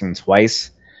boxing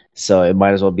twice, so it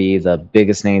might as well be the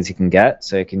biggest names he can get,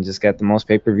 so he can just get the most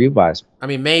pay-per-view buys. I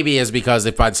mean, maybe is because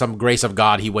if by some grace of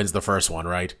God he wins the first one,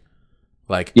 right?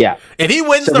 Like, if he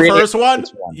wins the first one,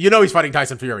 he's fighting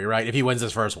Tyson Fury, right? If he wins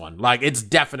his first one, like it's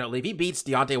definitely if he beats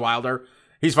Deontay Wilder.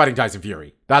 He's fighting Tyson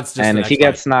Fury. That's just. And if he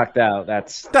gets knocked out,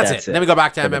 that's it. Then we go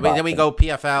back to MMA. Then we go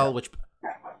PFL, which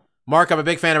Mark, I'm a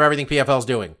big fan of everything PFL's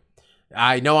doing.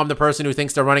 I know I'm the person who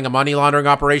thinks they're running a money laundering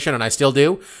operation, and I still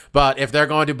do. But if they're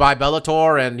going to buy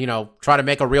Bellator and try to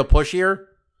make a real push here,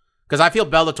 because I feel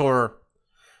Bellator,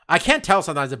 I can't tell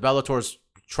sometimes if Bellator's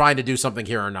trying to do something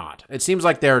here or not. It seems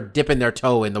like they're dipping their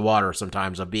toe in the water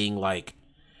sometimes of being like,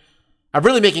 I'm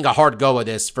really making a hard go of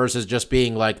this versus just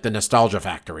being like the nostalgia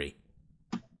factory.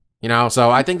 So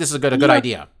I think this is a good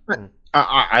idea.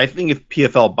 I think if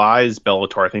PFL buys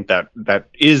Bellator, I think that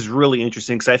is really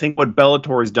interesting because I think what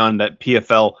Bellator has done that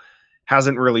PFL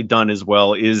hasn't really done as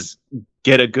well is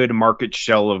get a good market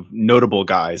shell of notable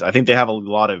guys. I think they have a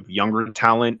lot of younger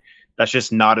talent that's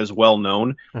just not as well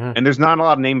known, and there's not a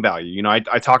lot of name value. You know, I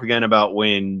talk again about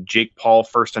when Jake Paul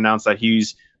first announced that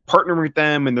he's partnering with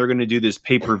them and they're going to do this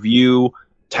pay-per-view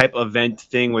type event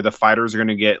thing where the fighters are going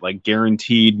to get like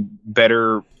guaranteed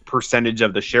better percentage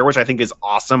of the share, which I think is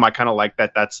awesome. I kind of like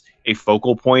that. That's a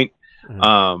focal point.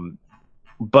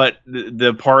 But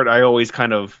the part I always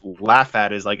kind of laugh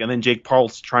at is like, and then Jake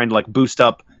Paul's trying to like boost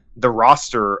up the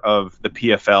roster of the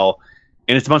PFL,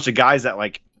 and it's a bunch of guys that,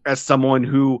 like, as someone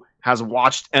who has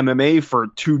watched MMA for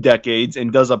 2 decades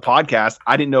and does a podcast,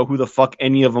 I didn't know who the fuck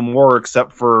any of them were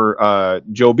except for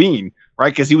Joe Bean,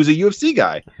 right? Because he was a UFC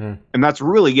guy, and that's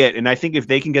really it. And I think if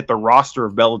they can get the roster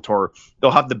of Bellator,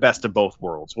 they'll have the best of both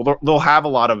worlds. Well, they'll have a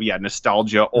lot of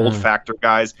nostalgia, old factor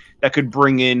guys that could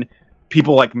bring in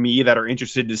people like me that are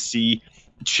interested to see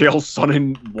Chael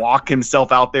Sonnen walk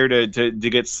himself out there to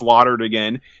get slaughtered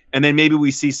again. And then maybe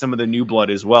we see some of the new blood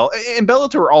as well. And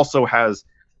Bellator also has,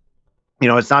 you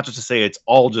know, it's not just to say it's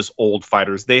all just old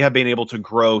fighters. They have been able to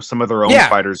grow some of their own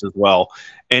fighters as well.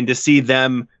 And to see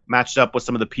them matched up with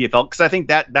some of the PFL, because I think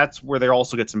that's where they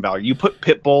also get some value. You put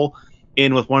Pitbull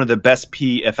in with one of the best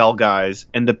PFL guys,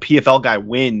 and the PFL guy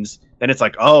wins, then it's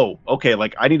like, oh, okay,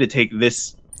 like I need to take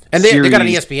this. And they got an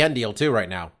ESPN deal too right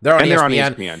now. They're on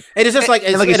ESPN. It is just like,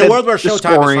 in a world where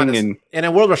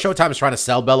Showtime is trying to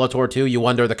sell Bellator too, you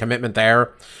wonder the commitment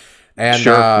there.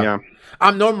 And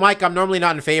I'm normally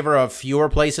not in favor of fewer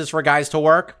places for guys to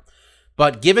work,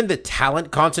 but given the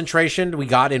talent concentration we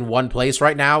got in one place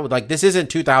right now, like this isn't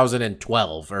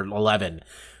 2012 or 11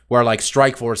 where like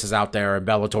Strikeforce is out there and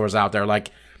Bellator is out there.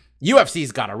 Like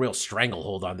UFC's got a real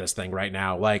stranglehold on this thing right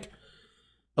now. Like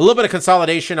a little bit of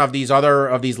consolidation of these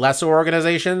lesser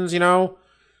organizations, you know,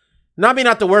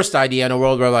 not the worst idea in a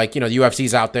world where, like, you know, the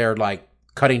UFC's out there like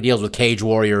cutting deals with Cage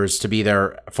Warriors to be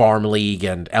their farm league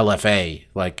and LFA,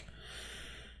 like,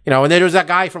 you know. And then there's that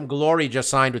guy from Glory just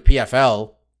signed with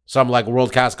PFL, some like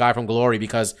world class guy from Glory,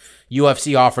 because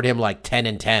UFC offered him like 10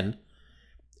 and 10,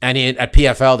 and at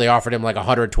PFL they offered him like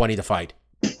 120 to fight,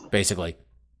 basically.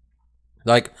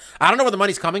 Like, I don't know where the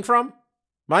money's coming from,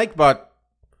 Mike, but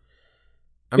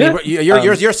I mean,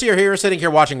 you're sitting here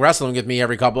watching wrestling with me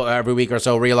every week or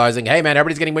so, realizing, hey man,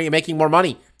 everybody's making more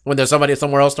money when there's somebody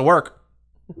somewhere else to work.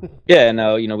 Yeah,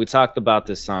 no, you know, we talked about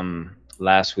this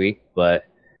last week, but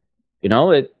you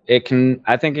know, I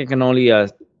think it can only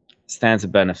stand to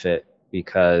benefit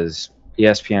because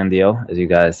ESPN deal, as you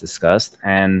guys discussed,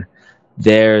 and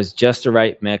there's just the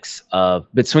right mix of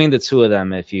between the two of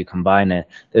them. If you combine it,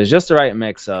 there's just the right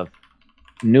mix of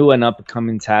new and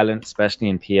up-and-coming talent, especially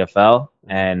in PFL,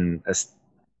 and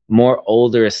more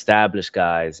older established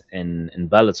guys in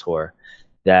Bellator,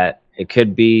 that it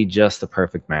could be just the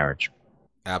perfect marriage.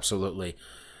 Absolutely.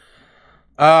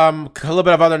 A little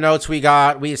bit of other notes we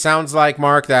got. It sounds like,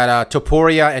 Mark, that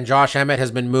Topuria and Josh Emmett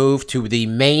has been moved to the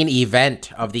main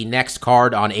event of the next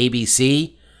card on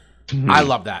ABC. I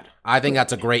love that. I think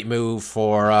that's a great move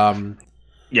for...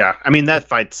 yeah, I mean, that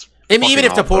fight's... Even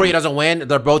if Topuria doesn't win,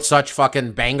 they're both such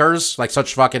fucking bangers, like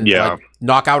such fucking like,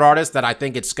 knockout artists, that I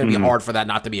think it's going to be hard for that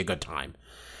not to be a good time.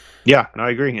 Yeah, no, I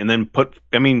agree. And then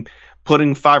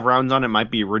putting 5 rounds on it might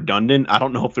be redundant. I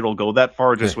don't know if it'll go that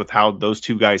far just with how those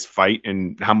two guys fight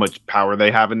and how much power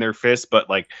they have in their fists. But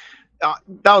like, that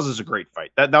was just a great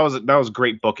fight. That was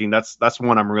great booking. That's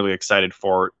one I'm really excited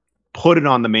for. Put it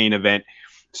on the main event,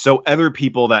 so other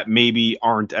people that maybe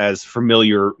aren't as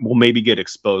familiar will maybe get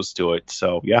exposed to it.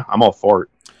 So yeah, I'm all for it.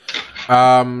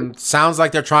 Sounds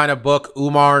like they're trying to book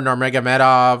Umar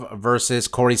Nurmagomedov versus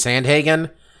Corey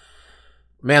Sandhagen.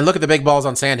 Man, look at the big balls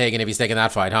on Sandhagen if he's taking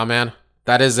that fight, huh, man?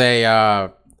 That is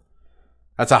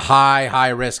that's a high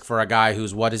risk for a guy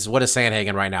who's what is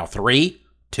Sandhagen right now? 3,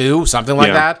 2, something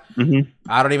like that.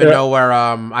 I don't even know where.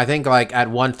 I think like at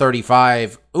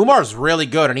 135, Umar's really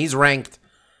good, and he's ranked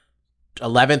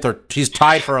 11th, or he's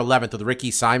tied for 11th with Ricky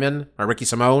Simon.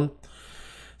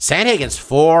 Sandhagen's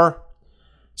 4.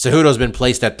 Cejudo's been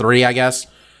placed at 3, I guess.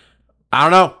 I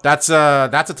don't know. That's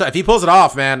if he pulls it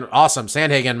off, man, awesome.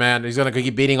 Sandhagen, man, he's gonna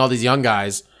keep beating all these young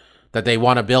guys that they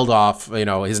want to build off. You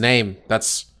know, his name.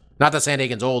 That's not that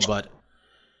Sandhagen's old, but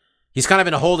he's kind of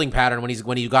in a holding pattern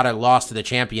when he got a loss to the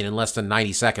champion in less than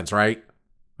 90 seconds, right?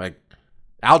 Like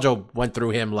Aljo went through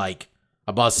him like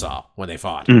a buzzsaw when they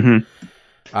fought.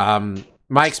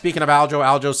 Mike, speaking of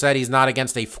Aljo said he's not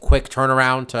against a quick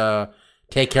turnaround to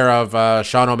take care of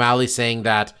Sean O'Malley, saying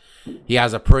that he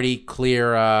has a pretty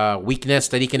clear weakness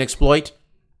that he can exploit.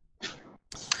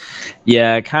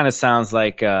 Yeah, it kind of sounds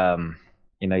like he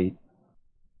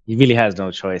really has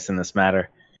no choice in this matter.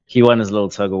 He won his little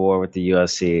tug of war with the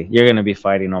UFC. You're going to be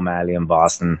fighting O'Malley in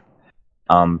Boston.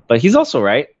 But he's also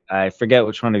right. I forget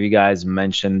which one of you guys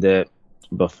mentioned it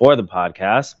before the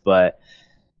podcast, but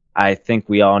I think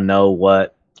we all know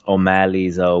what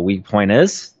O'Malley's weak point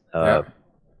is.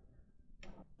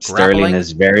 Sterling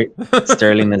is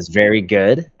very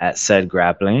good at said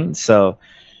grappling. So,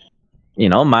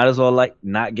 might as well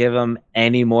not give him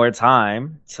any more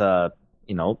time to,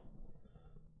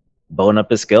 bone up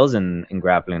his skills in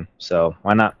grappling. So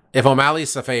why not? If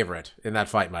O'Malley's the favorite in that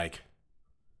fight, Mike.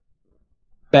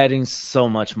 Betting so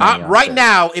much money right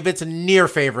now, if it's a near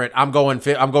favorite, I'm going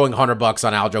 $100 on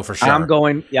Aljo for sure. I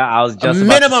was just a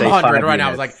about minimum to say 100 right now.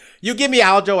 I minutes. was like, you give me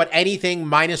Aljo at anything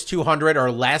minus 200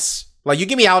 or less. Like you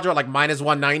give me Aljo at like minus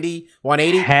 190,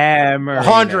 180, hammer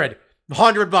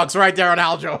 $100 right there on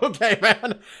Aljo. Okay,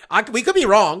 man. We could be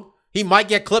wrong. He might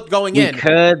get clipped going in. He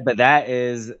could, but that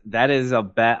is a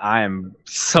bet I am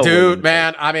so dude,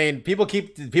 man. I mean, people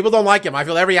don't like him. I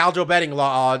feel every Aljo betting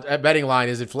line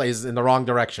is in the wrong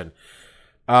direction.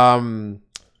 Let's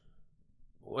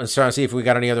try to see if we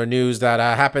got any other news that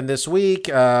happened this week.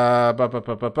 I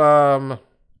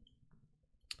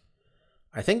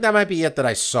think that might be it that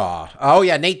I saw. Oh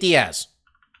yeah, Nate Diaz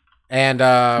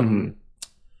and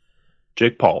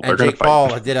Jake Paul. And Jake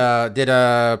Paul did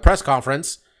a press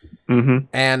conference. Mm-hmm.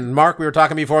 And Mark, we were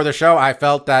talking before the show. I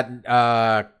felt that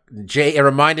it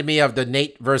reminded me of the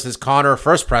Nate versus Conor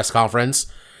first press conference,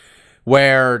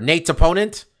 where Nate's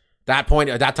opponent, at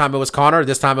that time it was Conor,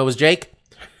 this time it was Jake,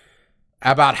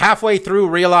 about halfway through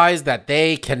realized that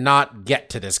they cannot get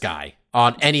to this guy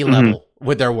on any level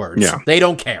with their words. Yeah. They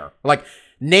don't care. Like,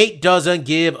 Nate doesn't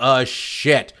give a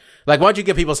shit. Like, why don't you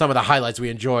give people some of the highlights we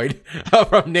enjoyed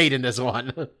from Nate in this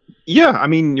one? Yeah, I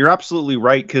mean, you're absolutely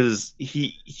right, because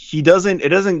it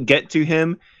doesn't get to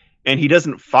him, and he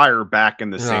doesn't fire back in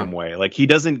the same way. Like, he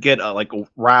doesn't get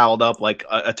riled up like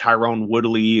a Tyrone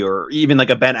Woodley or even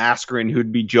like a Ben Askren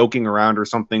who'd be joking around or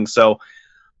something. So,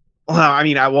 I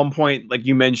mean, at one point, like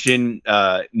you mentioned,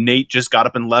 Nate just got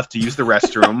up and left to use the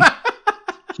restroom.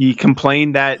 He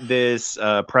complained that this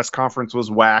press conference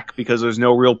was whack because there's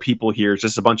no real people here. It's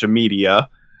just a bunch of media.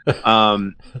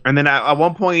 And then at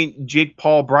one point, Jake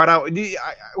Paul brought out. We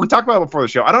talked about it before the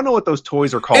show. I don't know what those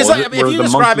toys are called. It's like, if you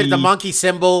describe it, the monkey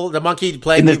symbol, the monkey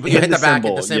playing, you hit the back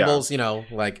at the symbols. Yeah.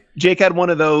 Like Jake had one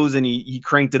of those, and he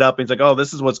cranked it up. And he's like, "Oh,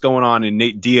 this is what's going on in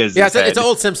Nate Diaz." Yeah, it's an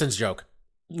old Simpsons joke.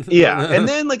 Yeah, and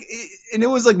then it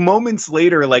was like moments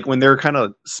later, like when they're kind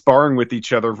of sparring with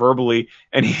each other verbally,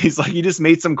 and he's like, he just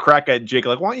made some crack at Jake,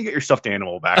 like, "Why don't you get your stuffed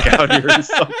animal back out here?" Or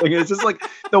something. It's just like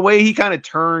the way he kind of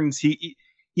turns.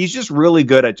 He's just really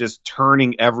good at just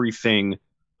turning everything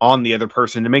on the other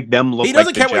person to make them look. He doesn't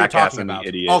like care what you're talking about.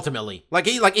 Idiot. Ultimately,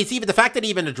 it's even the fact that he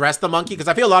even addressed the monkey, because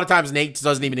I feel a lot of times Nate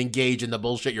doesn't even engage in the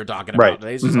bullshit you're talking about.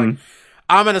 Right. He's just like,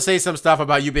 I'm gonna say some stuff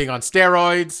about you being on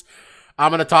steroids. I'm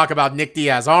going to talk about Nick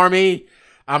Diaz Army.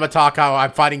 I'm going to talk how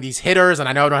I'm fighting these hitters and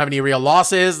I know I don't have any real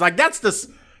losses. Like, that's just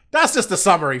the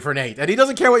summary for Nate. And he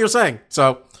doesn't care what you're saying.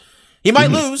 So he might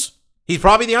lose. He's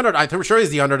probably the underdog. I'm sure he's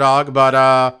the underdog,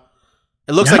 but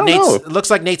it looks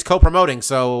like Nate's co-promoting,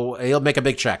 so he'll make a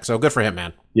big check. So good for him,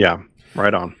 man. Yeah,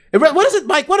 right on. What is it,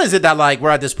 Mike? What is it that like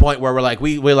we're at this point where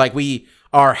we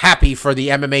are happy for the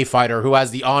MMA fighter who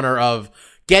has the honor of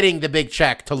getting the big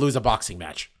check to lose a boxing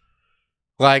match?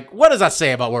 Like, what does that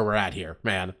say about where we're at here,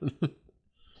 man?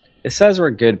 It says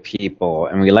we're good people,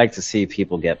 and we like to see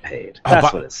people get paid.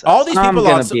 That's what it says. All these people I'm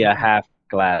going to be a half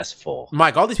glass full.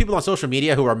 Mike, all these people on social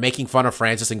media who are making fun of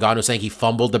Francis Ngannou saying he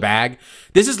fumbled the bag.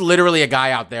 This is literally a guy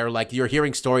out there, like, you're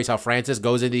hearing stories how Francis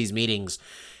goes into these meetings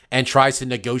and tries to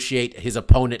negotiate his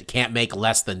opponent can't make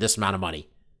less than this amount of money.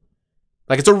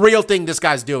 Like, it's a real thing this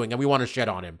guy's doing, and we want to shit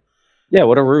on him. Yeah,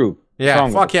 what a rube. Yeah,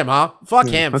 fuck him, huh? Fuck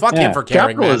him. Fuck him for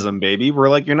caring, capitalism, man. Baby. We're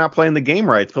like, you're not playing the game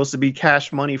right. It's supposed to be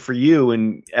cash money for you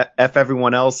and F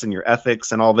everyone else and your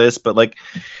ethics and all this. But, like,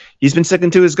 he's been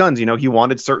sticking to his guns. You know, he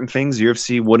wanted certain things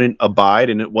UFC wouldn't abide,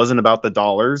 and it wasn't about the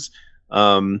dollars.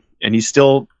 And he's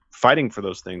still fighting for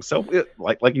those things. So,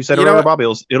 like you said earlier,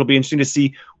 Bobby, it'll be interesting to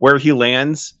see where he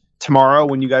lands tomorrow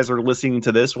when you guys are listening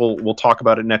to this. We'll talk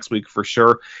about it next week for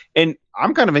sure. And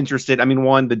I'm kind of interested. I mean,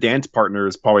 one, the dance partner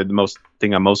is probably the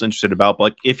thing I'm most interested about. But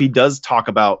like, if he does talk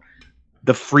about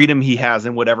the freedom he has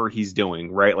in whatever he's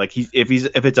doing, right? Like if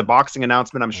it's a boxing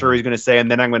announcement, I'm sure he's going to say,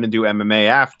 and then I'm going to do MMA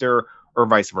after, or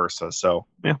vice versa. So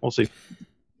yeah, we'll see.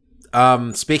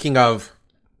 Speaking of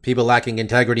people lacking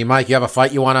integrity, Mike, you have a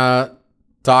fight you want to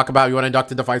talk about? You want to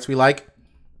induct into fights we like?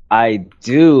 I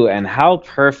do, and how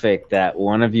perfect that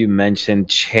one of you mentioned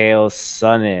Chael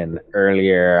Sonnen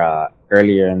earlier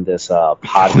in this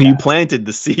podcast. Well, you planted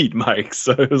the seed, Mike,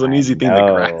 so it was an easy thing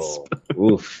to grasp.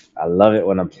 Oof, I love it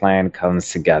when a plan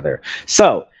comes together.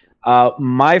 So,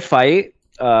 my fight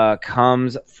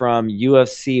comes from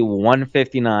UFC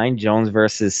 159, Jones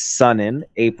versus Sonnen,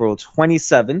 April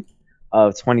 27th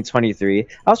of 2023.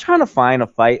 I was trying to find a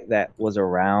fight that was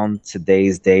around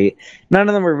today's date. None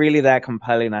of them were really that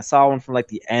compelling. I saw one from like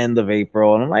the end of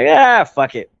April, and I'm like,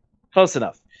 fuck it, close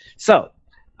enough. So,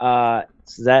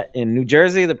 that in New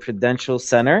Jersey, the Prudential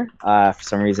Center. For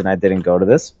some reason, I didn't go to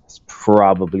this. It's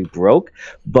probably broke.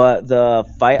 But the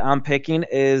fight I'm picking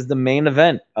is the main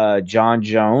event. John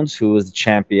Jones, who was the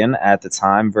champion at the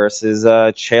time, versus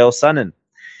Chael Sonnen.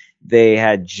 They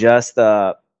had just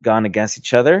gone against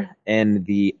each other in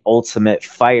the Ultimate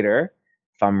Fighter.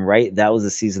 If I'm right, that was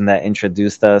the season that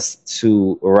introduced us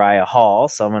to Uriah Hall,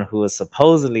 someone who was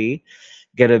supposedly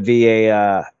going to be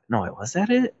a... no, was that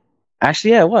it?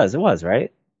 Actually, yeah, it was,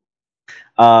 right?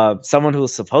 Someone who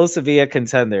was supposed to be a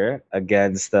contender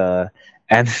against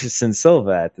Anderson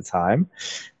Silva at the time.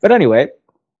 But anyway,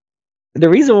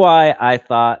 the reason why I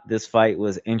thought this fight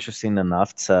was interesting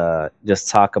enough to just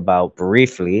talk about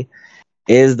briefly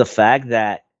is the fact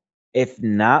that if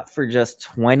not for just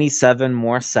 27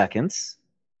 more seconds,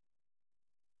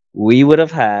 we would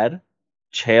have had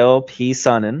Chael P.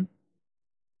 Sonnen,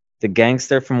 the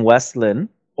gangster from West Lynn,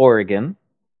 Oregon,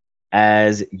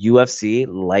 as UFC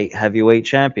light heavyweight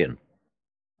champion.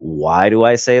 Why do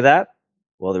I say that?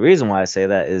 Well, the reason why I say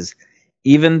that is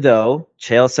even though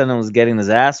Chael Sonnen was getting his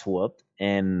ass whooped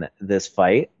in this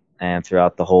fight and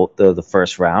throughout the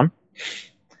first round,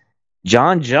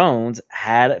 John Jones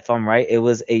had, if I'm right, it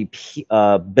was a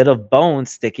bit of bone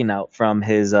sticking out from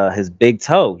his big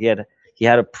toe. He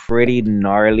had a pretty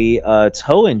gnarly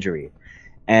toe injury,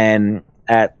 and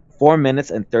at 4 minutes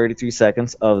and 33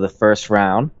 seconds of the first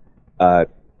round,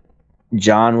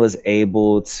 John was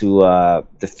able to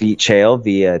defeat Chael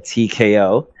via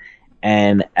TKO.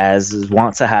 And as is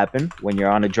wont to happen when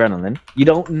you're on adrenaline, you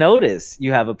don't notice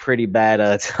you have a pretty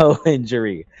bad toe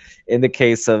injury in the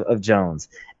case of Jones.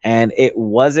 And it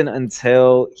wasn't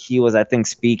until he was, I think,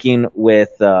 speaking with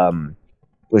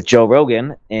Joe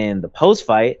Rogan in the post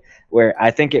fight where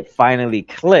I think it finally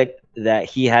clicked that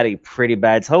he had a pretty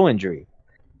bad toe injury.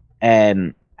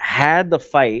 And had the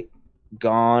fight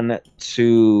gone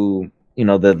to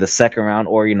the second round,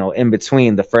 or in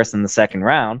between the first and the second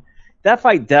round, that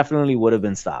fight definitely would have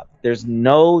been stopped. There's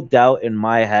no doubt in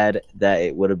my head that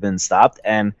it would have been stopped,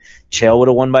 and Chael would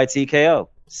have won by TKO.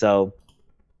 So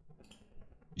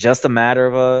just a matter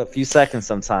of a few seconds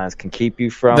sometimes can keep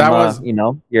you from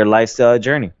your life's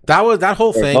journey. That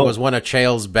whole thing was one of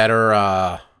Chael's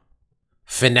better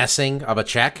finessing of a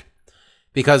check,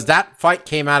 because that fight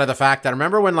came out of the fact that,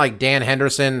 remember when like Dan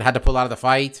Henderson had to pull out of the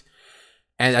fight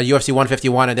and UFC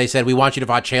 151, and they said, we want you to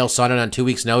fight Chael Sonnen on 2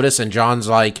 weeks notice, and John's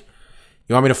like,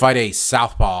 you want me to fight a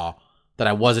southpaw that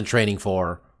I wasn't training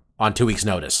for on 2 weeks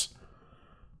notice?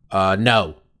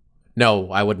 No,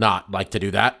 I would not like to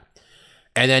do that.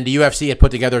 And then the UFC had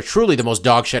put together truly the most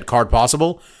dog shit card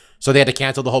possible, so they had to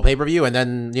cancel the whole pay-per-view, and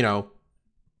then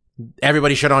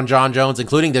everybody shit on John Jones,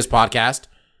 including this podcast.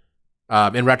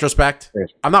 In retrospect,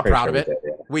 I'm not proud of it.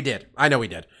 We did. I know we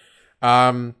did.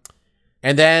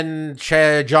 And then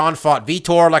John fought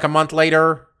Vitor like a month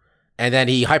later, and then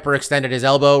he hyperextended his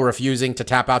elbow, refusing to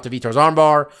tap out to Vitor's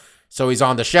armbar. So he's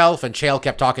on the shelf, and Chael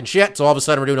kept talking shit. So all of a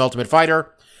sudden, we're doing Ultimate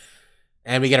Fighter,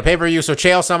 and we get a pay-per-view. So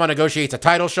Chael somehow negotiates a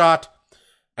title shot,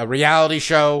 a reality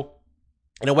show,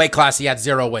 in a weight class he had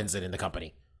 0 wins in the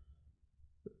company.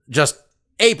 Just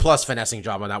A+ finessing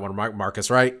job on that one, Marcus,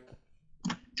 right?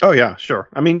 Oh, yeah, sure.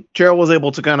 I mean, Chael was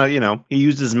able to kind of, he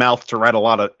used his mouth to write a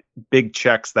lot of big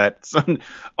checks that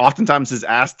oftentimes his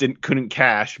ass couldn't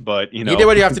cash, but, He did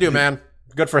what you have to do, man.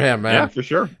 Good for him, man. Yeah, for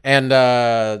sure. And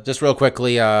just real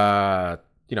quickly,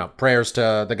 prayers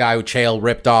to the guy who Chael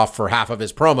ripped off for half of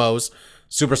his promos.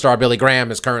 Superstar Billy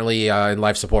Graham is currently in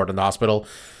life support in the hospital.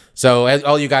 So as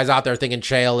all you guys out there thinking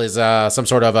Chael is some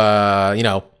sort of,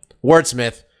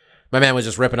 wordsmith, my man was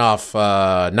just ripping off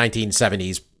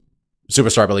 1970s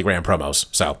Superstar Billy Graham promos.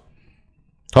 So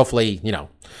hopefully, I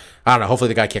don't know, hopefully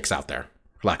the guy kicks out there,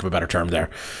 for lack of a better term there.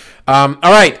 All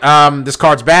right, this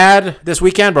card's bad this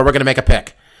weekend, but we're going to make a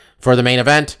pick for the main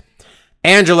event.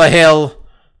 Angela Hill,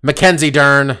 Mackenzie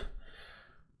Dern.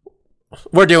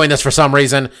 We're doing this for some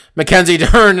reason. Mackenzie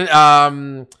Dern,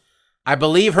 I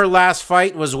believe her last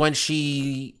fight was when did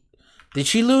she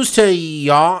lose to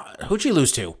who'd she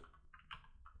lose to?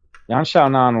 Yan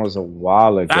Xiaonan was a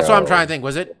while ago. That's what I'm trying to think.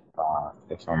 Was it?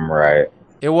 If I'm right.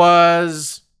 It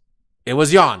was It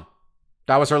was Jan.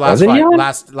 That was her last fight.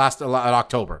 Last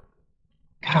October.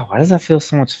 God, why does that feel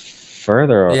so much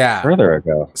further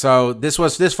ago? So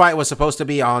this fight was supposed to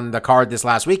be on the card this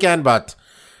last weekend, but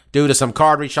due to some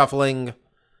card reshuffling,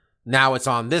 now it's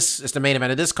on this. It's the main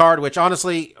event of this card, which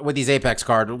honestly, with these Apex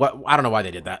cards, I don't know why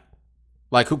they did that.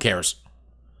 Like, who cares?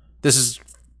 There's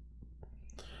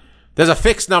a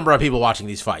fixed number of people watching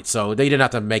these fights, so they didn't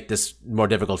have to make this more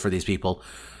difficult for these people.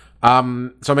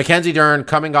 So Mackenzie Dern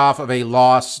coming off of a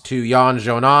loss to Jan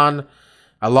Jonan,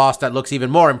 a loss that looks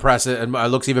even more impressive and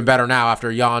looks even better now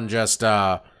after Jan just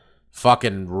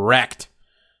fucking wrecked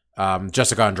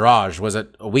Jessica Andrade. Was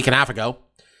it a week and a half ago?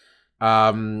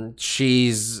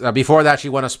 She's before that she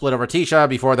won a split over Tisha.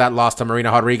 Before that, lost to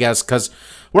Marina Rodriguez. Because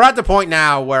we're at the point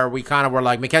now where we kind of were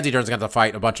like, Mackenzie Dern's going to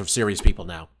fight a bunch of serious people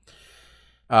now.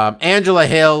 Angela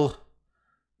Hill,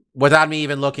 without me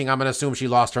even looking, I'm going to assume she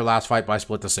lost her last fight by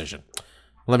split decision.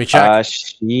 Let me check.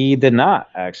 She did not,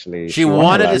 actually. She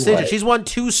won a decision. She's won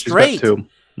two straight.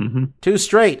 Two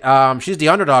straight. She's the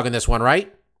underdog in this one,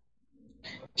 right?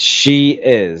 She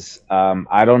is.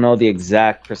 I don't know the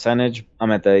exact percentage.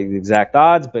 I'm at the exact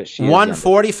odds, but she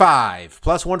 145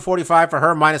 plus 145 for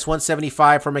her, minus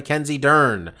 175 for Mackenzie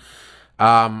Dern.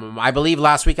 I believe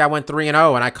last week I went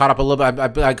 3-0, and I caught up a little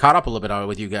bit. I caught up a little bit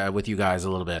with you guys a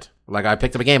little bit. Like, I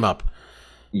picked up a game up.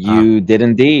 You did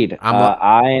indeed.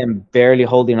 I am barely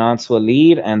holding on to a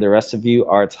lead, and the rest of you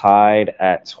are tied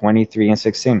at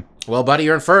 23-16. Well, buddy,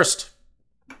 you're in first.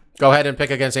 Go ahead and pick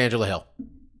against Angela Hill.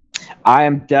 I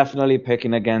am definitely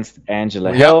picking against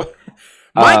Angela Hill.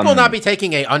 Mike will not be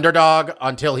taking a underdog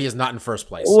until he is not in first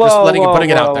place. Putting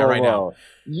it out there right now.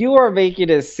 You are making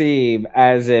it seem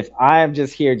as if I am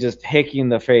just here just picking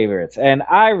the favorites, and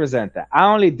I resent that. I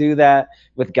only do that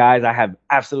with guys I have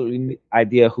absolutely no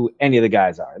idea who any of the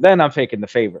guys are. Then I'm picking the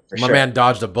favorite for sure. My man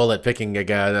dodged a bullet picking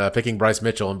Bryce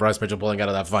Mitchell, and Bryce Mitchell pulling out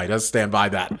of that fight. Let's stand by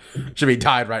that. Should be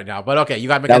tied right now. But okay, you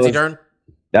got Mackenzie Dern?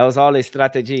 That was all a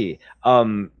strategy.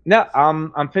 No,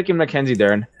 I'm picking Mackenzie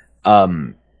Dern.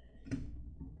 I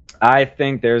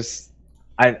think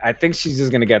I think she's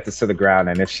just gonna get this to the ground,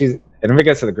 and if it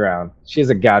gets to the ground, she's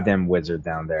a goddamn wizard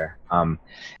down there.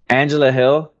 Angela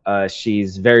Hill,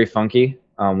 she's very funky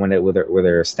with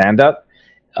her stand up.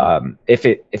 If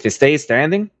it stays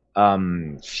standing,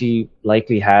 she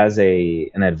likely has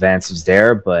an advantage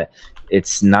there, but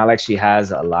it's not like she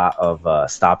has a lot of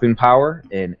stopping power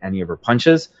in any of her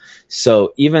punches.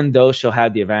 So even though she'll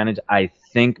have the advantage, I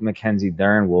think Mackenzie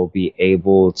Dern will be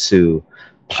able to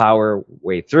plow her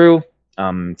way through,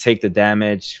 take the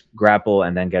damage, grapple,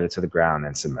 and then get it to the ground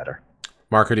and submit her.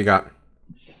 Mark, who do you got?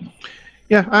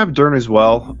 Yeah, I have Dern as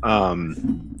well.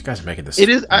 You guys are making this. It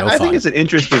is. I think it's an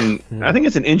interesting. I think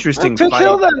it's an interesting fight.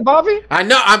 Kill then, Bobby. I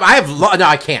know. No,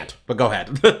 I can't. But go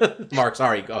ahead, Mark.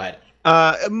 Sorry, go ahead.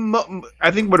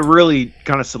 I think what really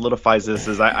kind of solidifies this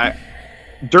is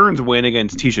Dern's win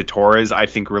against Tisha Torres. I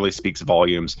think really speaks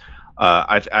volumes.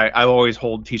 I always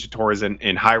hold Tisha Torres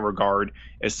in high regard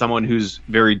as someone who's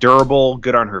very durable,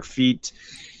 good on her feet,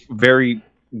 very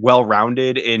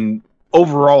well-rounded, and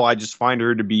overall, I just find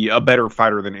her to be a better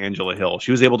fighter than Angela Hill.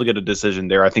 She was able to get a decision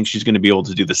there. I think she's going to be able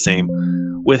to do the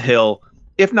same with Hill,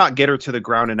 if not get her to the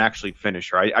ground and actually finish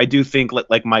her. I do think,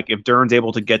 like Mike, if Dern's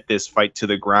able to get this fight to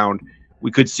the ground, we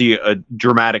could see a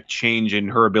dramatic change in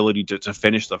her ability to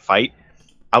finish the fight.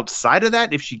 Outside of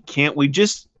that, if she can't,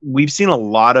 we've seen a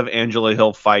lot of Angela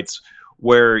Hill fights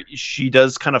where she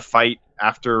does kind of fight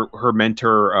after her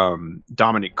mentor,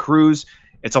 Dominic Cruz.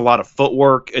 It's a lot of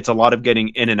footwork. It's a lot of getting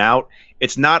in and out.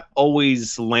 It's not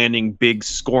always landing big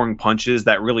scoring punches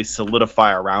that really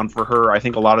solidify a round for her. I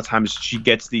think a lot of times she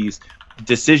gets these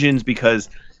decisions because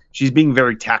she's being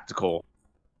very tactical.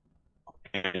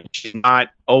 And she's not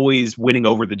always winning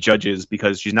over the judges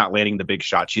because she's not landing the big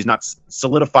shot. She's not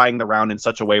solidifying the round in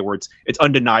such a way where it's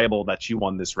undeniable that she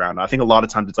won this round. I think a lot of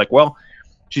times it's like, well,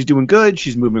 she's doing good.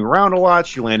 She's moving around a lot.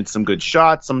 She landed some good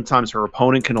shots. Sometimes her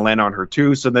opponent can land on her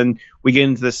too. So then we get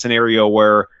into this scenario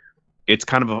where it's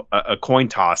kind of a coin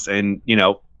toss. And,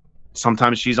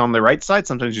 sometimes she's on the right side.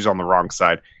 Sometimes she's on the wrong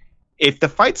side. If the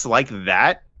fight's like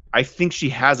that, I think she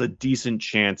has a decent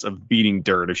chance of beating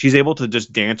Dern. If she's able to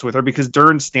just dance with her, because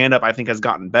Dern's stand-up, I think, has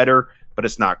gotten better, but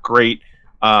it's not great.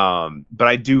 But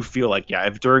I do feel like,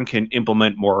 if Dern can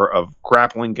implement more of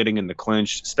grappling, getting in the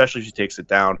clinch, especially if she takes it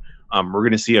down, we're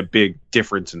going to see a big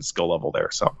difference in skill level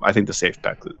there. So I think the safe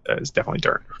bet is definitely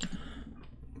Dern.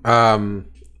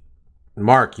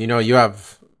 Mark, you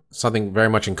have something very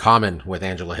much in common with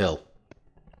Angela Hill.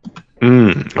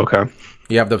 Okay.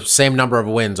 You have the same number of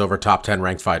wins over top 10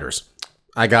 ranked fighters.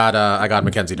 I got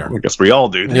Mackenzie Dern. I guess we all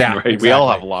do. Then, Yeah, right? We exactly. all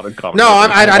have a lot in common. No,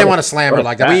 I didn't want to slam her What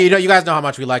like is that. that? You guys know how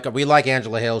much we like her. We like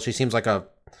Angela Hill. She seems like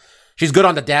she's good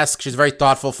on the desk. She's a very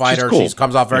thoughtful fighter. Cool. She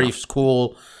comes off very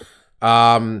cool.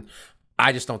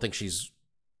 I just don't think she's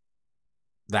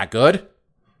that good.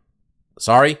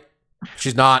 Sorry,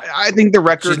 she's not. I think the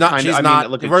record. She's not. She's not.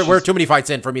 Look, We're too many fights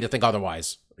in for me to think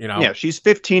otherwise. You know. Yeah, she's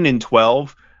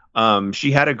 15-12.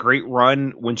 She had a great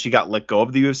run when she got let go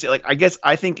of the UFC. Like,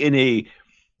 I think in a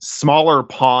smaller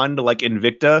pond like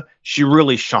Invicta, she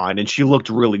really shined and she looked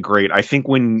really great. I think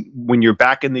when you're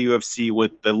back in the UFC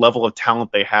with the level of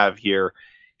talent they have here,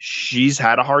 she's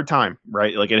had a hard time,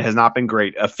 right? Like, it has not been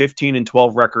great. A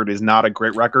 15-12 record is not a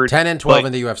great record. 10-12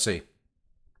 in the UFC.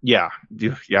 Yeah,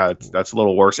 that's a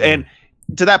little worse. And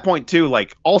to that point too,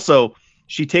 like, also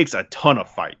she takes a ton of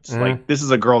fights. Like, this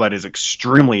is a girl that is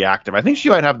extremely active. I think she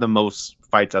might have the most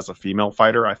fights as a female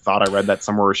fighter. I thought I read that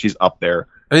somewhere where she's up there.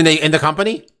 In the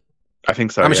company? I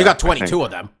think so. I mean, she got 22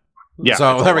 of them. Yeah.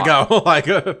 So there we go. Like,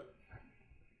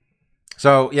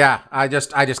 so yeah, I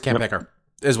just can't pick her.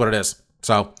 Is what it is.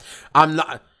 So I'm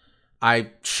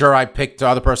sure I picked the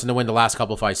other person to win the last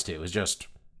couple of fights too. It's just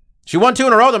she won 2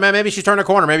 in a row though, man. Maybe she turned a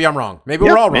corner. Maybe I'm wrong. Maybe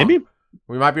we're all wrong. Maybe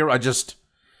we might be.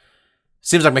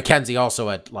 Seems like Mackenzie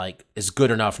also is good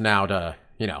enough now to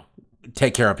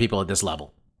take care of people at this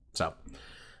level. So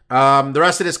the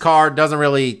rest of this card doesn't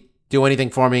really do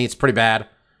anything for me. It's pretty bad.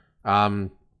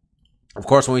 Of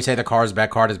course, when we say the card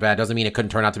is bad, doesn't mean it couldn't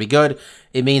turn out to be good.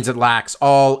 It means it lacks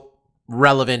all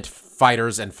relevant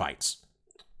fighters and fights.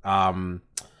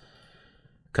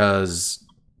 Because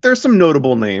there's some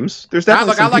notable names. There's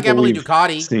definitely I like people Emily we've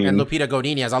Ducati seen. and Lupita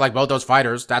Godinez. I like both those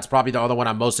fighters. That's probably the other one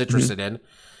I'm most interested in.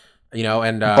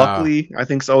 And Buckley, I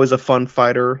think, is always a fun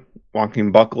fighter.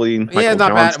 Joaquin Buckley, Michael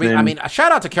not Johnson. bad. I mean,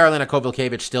 shout out to Karolina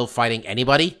Kowalkiewicz still fighting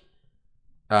anybody.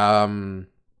 So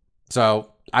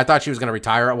I thought she was going to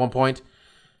retire at one point.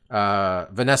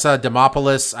 Vanessa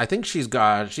Demopoulos, I think she's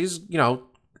done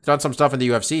some stuff in the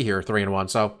UFC here, 3-1.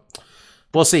 So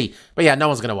we'll see. But yeah, no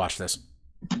one's going to watch this.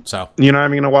 So you're not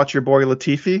even going to watch your boy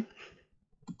Latifi?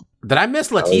 Did I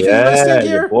miss Latifi listed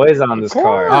here? Your boy's on this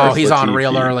card. Oh, he's on Latifi.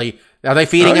 real early. Are they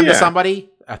feeding him to somebody?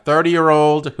 A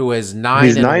 30-year-old who is 9-1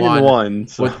 He's 9-1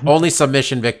 so. with only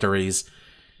submission victories.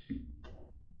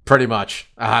 Pretty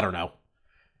much. I don't know.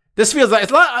 This feels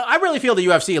like I really feel the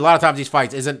UFC. A lot of times these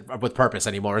fights isn't with purpose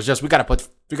anymore. It's just we got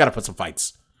to put some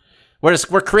fights.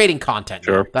 We're creating content.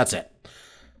 Sure. Now. That's it.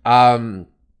 All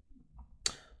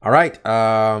right. It's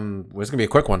gonna be a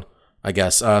quick one, I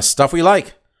guess. Stuff we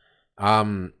like.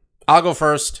 I'll go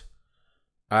first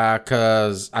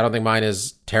because I don't think mine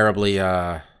is terribly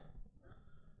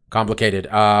complicated.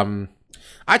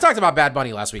 I talked about Bad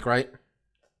Bunny last week, right?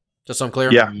 Just so I'm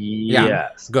clear. Yeah.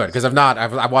 Yes. Good, because if not,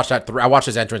 I've watched that. I watched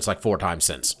his entrance like 4 times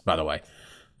since. By the way,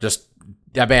 just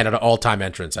that man had an all-time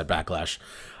entrance at Backlash.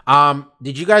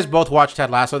 Did you guys both watch Ted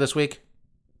Lasso this week?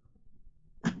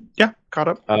 Yeah, caught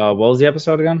up. What was the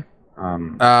episode again?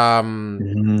 Isaac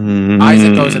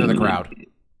goes into the crowd.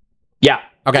 Yeah.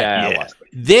 Okay. Yeah, I watched it.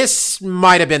 This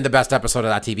might have been the best episode of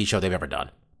that TV show they've ever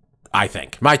done. I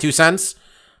think. My 2 cents.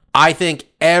 I think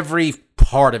every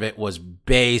part of it was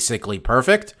basically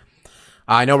perfect.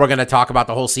 I know we're going to talk about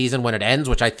the whole season when it ends,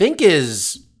 which I think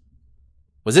was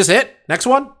this it? Next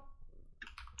one?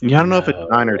 Yeah, I don't know if it's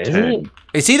 9 or 10.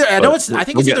 It's either, I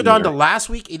think it's either done there. to last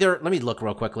week. Let me look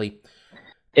real quickly.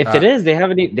 If it is, they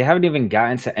haven't even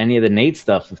gotten to any of the Nate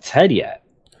stuff with Ted yet.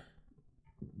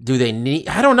 Do they need?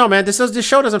 I don't know, man. This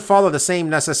show doesn't follow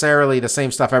necessarily the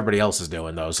same stuff everybody else is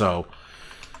doing, though. So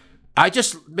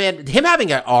him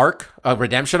having a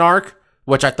redemption arc,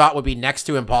 which I thought would be next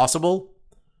to impossible.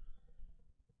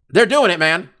 They're doing it,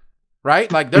 man.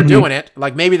 Right? Like they're doing it.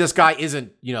 Like maybe this guy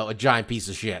isn't, a giant piece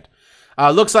of shit.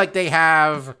 Looks like they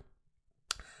have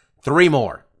 3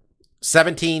 more.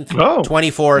 17th,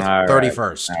 24th,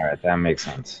 31st. All right, that makes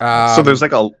sense. So there's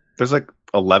like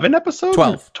 11 episodes?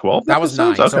 12. 12 That was 9.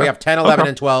 episodes? So Okay. we have 10, 11,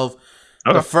 and 12.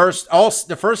 Okay. The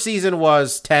first season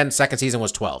was 10, second season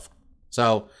was 12.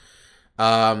 So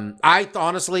I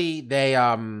honestly, they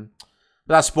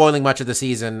without spoiling much of the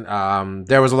season,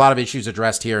 there was a lot of issues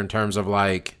addressed here in terms of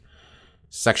like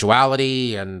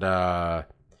sexuality and the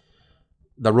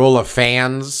role of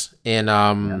fans in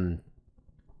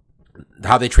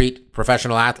how they treat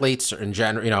professional athletes in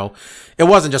general. It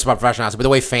wasn't just about professional athletes, but the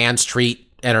way fans treat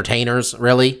entertainers,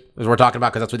 really, as we're talking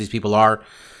about, because that's what these people are.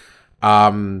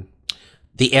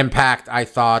 The impact, I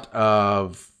thought,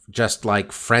 of just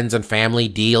like friends and family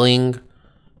dealing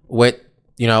with,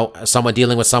 someone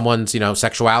dealing with someone's,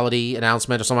 sexuality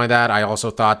announcement or something like that. I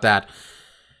also thought that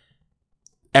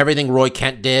everything Roy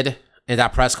Kent did in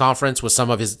that press conference was some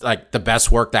of his like the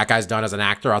best work that guy's done as an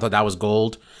actor. I thought that was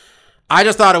gold. I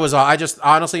just thought it was. I just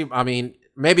honestly, I mean,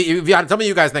 maybe if you, tell me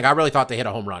you guys think. I really thought they hit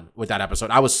a home run with that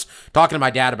episode. I was talking to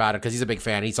my dad about it because he's a big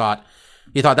fan. He thought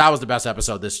that was the best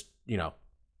episode this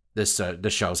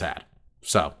show's had.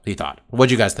 So he thought.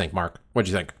 What'd you guys think, Mark? What'd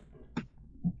you think?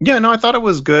 Yeah, no, I thought it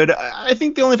was good. I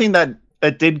think the only thing that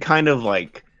did kind of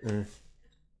like.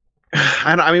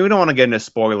 I mean, we don't want to get into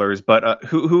spoilers, but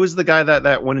who was the guy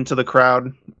that went into the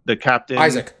crowd? The captain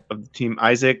Isaac of the team,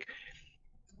 Isaac.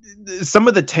 Some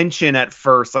of the tension at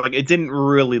first, like it didn't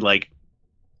really like.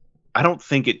 I don't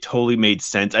think it totally made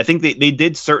sense. I think they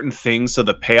did certain things so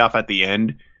the payoff at the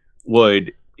end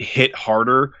would hit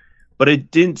harder, but it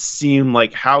didn't seem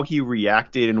like how he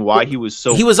reacted and why he was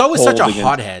so. He was always such a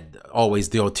hothead. Always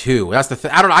though too. That's the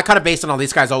thing. I don't know. I kind of based on all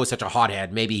these guys always such a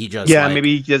hothead. Maybe he just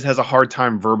maybe he just has a hard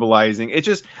time verbalizing. It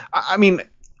just I mean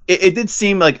it did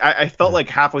seem like I felt like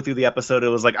halfway through the episode it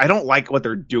was like I don't like what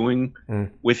they're doing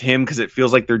with him because it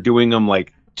feels like they're doing him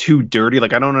like too dirty.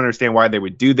 Like I don't understand why they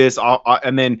would do this.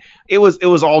 And then it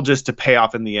was all just to pay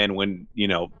off in the end when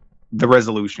the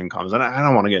resolution comes. And I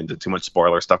don't want to get into too much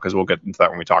spoiler stuff because we'll get into that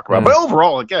when we talk about it. But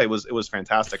overall, like, yeah, it was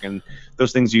fantastic. And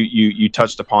those things you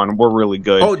touched upon were really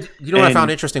good. Oh, you know what I found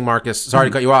interesting, Marcus? Sorry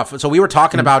to cut you off. So we were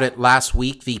talking about it last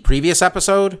week, the previous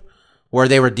episode, where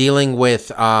they were dealing with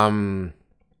one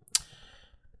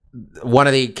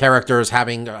of the characters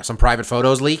having some private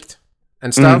photos leaked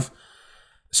and stuff.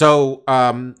 So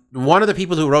one of the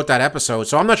people who wrote that episode,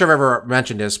 so I'm not sure if I've ever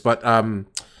mentioned this, but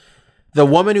the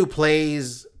woman who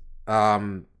plays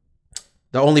the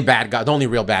only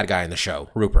real bad guy in the show,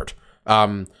 Rupert.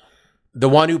 The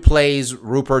one who plays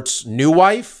Rupert's new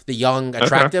wife, the young,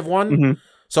 attractive one.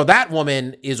 So that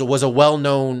woman was a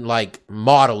well-known like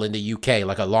model in the UK,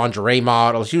 like a lingerie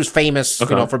model. She was famous,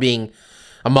 for being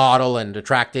a model and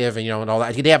attractive, and and all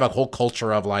that. They have a whole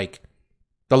culture of like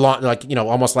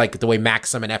almost like the way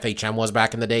Maxim and FHM was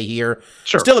back in the day here.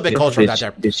 Sure. Still a big culture of that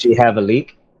there. Did she have a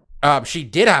leak? She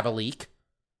did have a leak.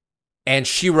 And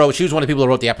she was one of the people who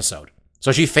wrote the episode.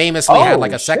 So she famously had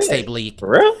like a sex tape leak. For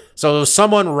real? So it was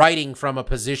someone writing from a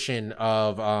position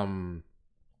of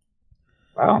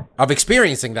of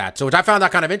experiencing that. So which I found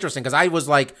that kind of interesting because I was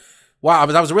like, wow,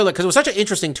 I was really because it was such an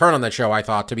interesting turn on that show, I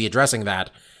thought, to be addressing that.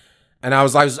 And I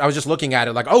was just looking at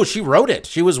it like, oh, she wrote it.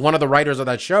 She was one of the writers of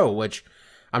that show, which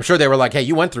I'm sure they were like, hey,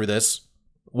 you went through this.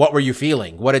 What were you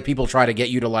feeling? What did people try to get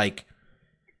you to like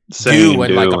do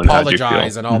and like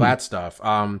apologize and all that stuff?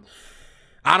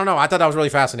 I don't know. I thought that was really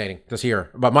fascinating to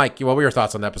hear. But Mike, what were your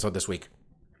thoughts on the episode this week?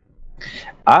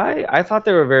 I thought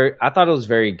I thought it was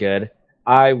very good.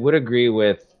 I would agree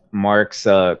with Mark's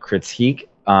critique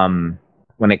when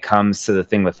it comes to the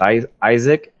thing with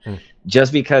Isaac,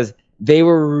 just because they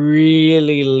were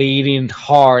really leading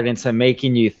hard into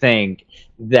making you think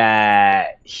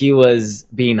that he was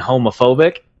being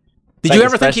homophobic. Did you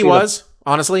ever think he was?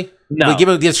 Honestly? No.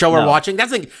 Given this show we're watching?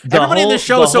 That's like, everybody in this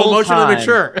show is so emotionally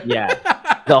mature. Yeah.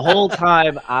 The whole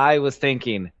time I was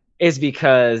thinking it's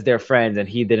because they're friends and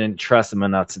he didn't trust him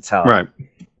enough to tell. Right.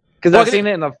 Because I've seen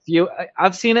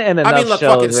it in enough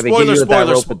shows where they give you that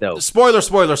rope of dope.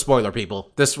 Spoiler,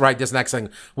 people. This next thing.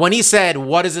 When he said,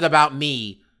 what is it about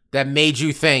me that made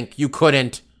you think you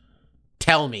couldn't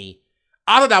tell me?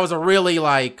 I thought that was a really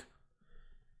like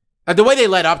the way they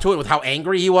led up to it with how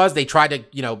angry he was. They tried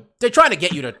to, they're trying to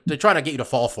get you to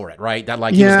fall for it, right? That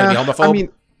like he was going to be homophobe. I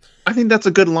mean, I think that's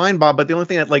a good line, Bob. But the only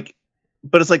thing that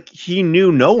but it's like he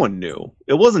knew no one knew.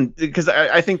 It wasn't because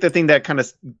I think the thing that kind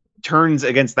of turns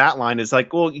against that line is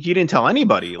like, well, he didn't tell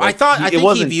anybody. Like, I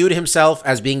think he viewed himself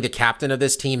as being the captain of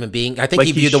this team and being. I think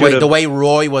he viewed the way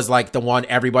Roy was like the one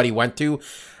everybody went to.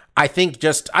 I think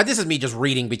this is me just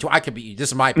reading between. This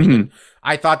is my opinion.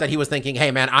 I thought that he was thinking,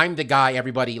 hey man, I'm the guy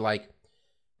everybody like.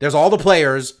 There's all the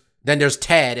players, then there's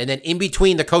Ted, and then in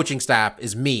between the coaching staff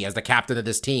is me as the captain of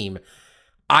this team.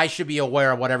 I should be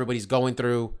aware of what everybody's going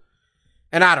through.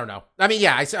 And I don't know. I mean,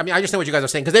 yeah, I understand what you guys are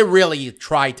saying because they really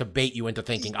tried to bait you into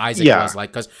thinking Isaac was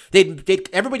like, because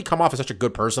everybody come off as such a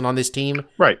good person on this team,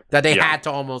 right? That they had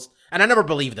to almost, and I never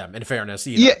believed them. In fairness,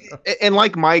 either. Yeah, and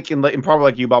like Mike and probably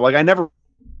like you, Bob, like I never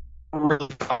really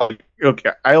thought,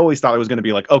 okay, I always thought it was going to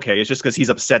be like, okay, it's just because he's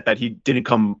upset that he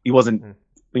wasn't,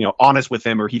 honest with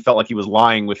him, or he felt like he was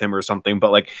lying with him or something.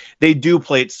 But like they do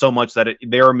play it so much that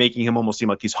they are making him almost seem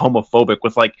like he's homophobic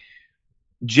with like.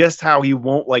 Just how he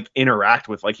won't like interact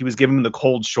with, like he was giving him the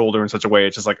cold shoulder in such a way.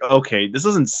 It's just like, okay, this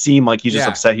doesn't seem like he's just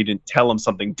upset he didn't tell him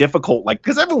something difficult, like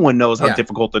because everyone knows how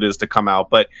difficult it is to come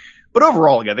out. But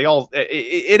overall, yeah,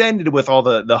 it ended with all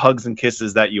the hugs and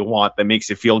kisses that you want, that makes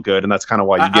you feel good, and that's kind of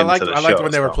why you get into the show. I liked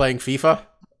when they were playing FIFA.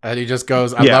 And he just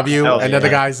goes, "I Yeah, love you," hell and then the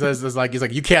yeah. guy says, "He's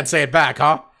like, you can't say it back,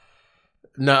 huh?"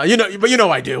 No, but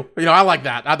I do. I like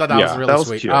that. I thought that was really that was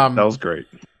sweet. cute. That was great.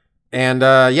 And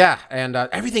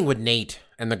everything with Nate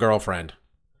and the girlfriend.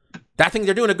 I think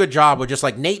they're doing a good job with just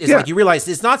like Nate is like, you realize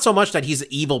it's not so much that he's an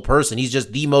evil person. He's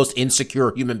just the most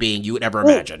insecure human being you would ever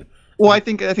imagine. Well, I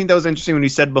think that was interesting when you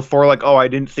said before, like, oh, I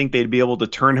didn't think they'd be able to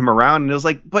turn him around. And it was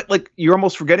like, but like, you're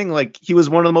almost forgetting, like, he was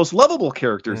one of the most lovable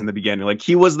characters in the beginning. Like,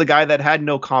 he was the guy that had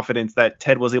no confidence that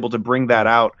Ted was able to bring that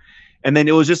out. And then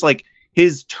it was just like,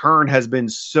 his turn has been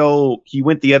he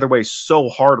went the other way so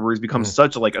hard where he's become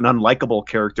such like an unlikable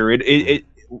character. It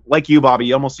like you, Bobby,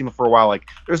 you almost seen it for a while. Like,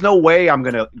 there's no way I'm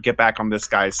going to get back on this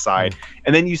guy's side.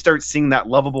 And then you start seeing that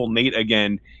lovable Nate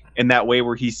again in that way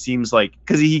where he seems like,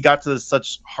 because he got to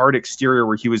such hard exterior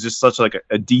where he was just such like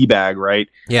a D-bag, right?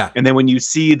 Yeah. And then when you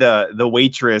see the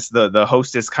waitress, the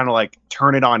hostess kind of like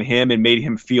turn it on him and made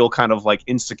him feel kind of like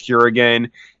insecure again.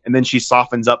 And then she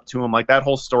softens up to him. Like, that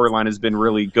whole storyline has been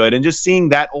really good. And just seeing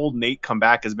that old Nate come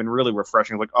back has been really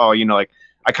refreshing. Like, oh, like,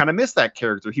 I kind of miss that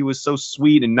character. He was so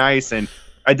sweet and nice. And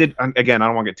again, I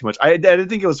don't want to get too much. I did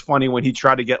think it was funny when he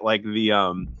tried to get like the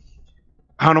I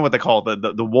don't know what they call it,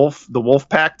 the wolf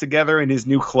pack together in his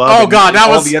new club. Oh God, that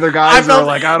all was the other guys are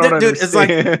like, I don't understand. It's like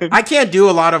I can't do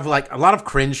a lot of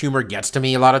cringe humor gets to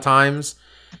me a lot of times,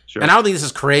 Sure. and I don't think this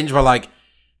is cringe, but like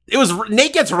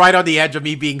Nate gets right on the edge of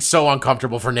me being so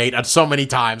uncomfortable for Nate at so many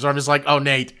times where I'm just like, oh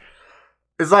Nate,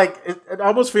 it's like it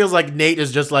almost feels like Nate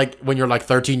is just like when you're like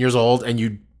 13 years old and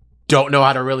you don't know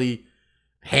how to really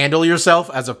handle yourself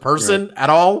as a person at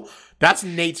all. That's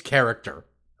Nate's character.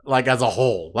 Like, as a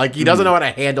whole, like, he doesn't know how to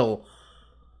handle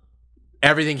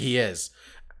everything he is.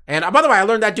 And by the way, I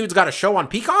learned that dude's got a show on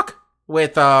Peacock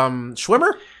with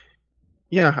Schwimmer.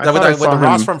 Yeah, with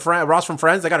Ross from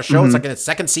Friends. They got a show. It's like in its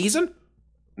second season.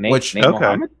 Nate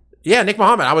Muhammad? Yeah, Nick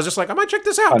Muhammad. I was just like, I might check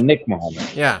this out. Oh, Nick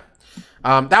Muhammad. Yeah.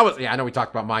 That was, I know we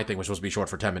talked about my thing, which was supposed to be short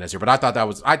for 10 minutes here, but I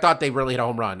thought they really hit a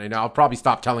home run. And I'll probably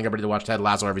stop telling everybody to watch Ted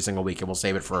Lasso every single week, and we'll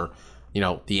save it for,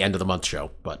 the end of the month show.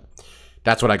 But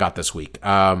that's what I got this week.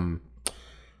 Mark,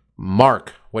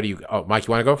 Mike, you want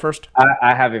to go first?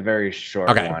 I have a very short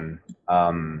one.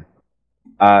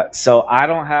 So I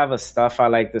don't have a stuff I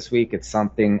like this week. It's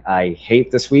something I hate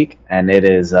this week, and it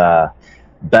is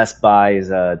Best Buy's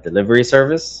delivery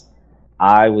service.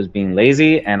 I was being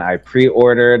lazy, and I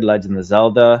pre-ordered Legend of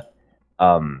Zelda,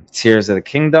 Tears of the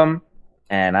Kingdom,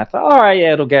 and I thought, all right,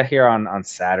 yeah, it'll get here on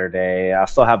Saturday. I'll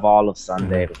still have all of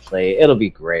Sunday to play. It'll be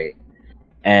great.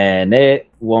 And it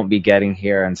won't be getting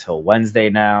here until Wednesday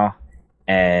now.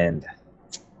 And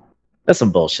that's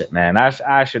some bullshit, man.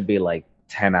 I should be like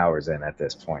 10 hours in at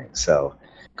this point. So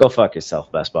go fuck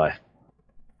yourself, Best Buy.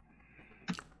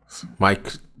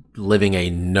 Mike living a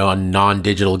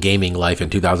non-digital gaming life in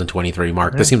 2023.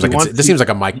 Mark, this seems like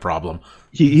a Mike problem.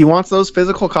 He wants those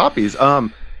physical copies.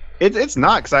 It's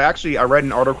not, because I read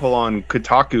an article on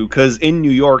Kotaku, because in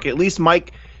New York, at least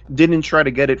Mike didn't try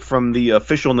to get it from the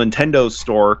official Nintendo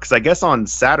store, because I guess on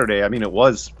Saturday, it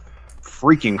was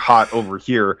freaking hot over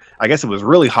here. I guess it was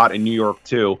really hot in New York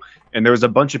too, and there was a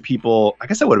bunch of people, I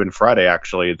guess it would have been Friday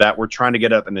actually, that were trying to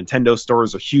get at the Nintendo store. It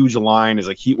was a huge line, is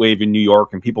a heat wave in New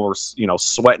York, and people were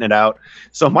sweating it out.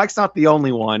 So Mike's not the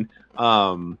only one,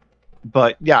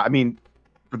 but yeah,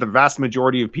 for the vast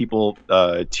majority of people,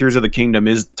 Tears of the Kingdom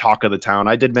is talk of the town.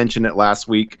 I did mention it last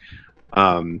week.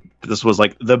 This was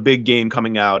like the big game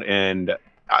coming out, and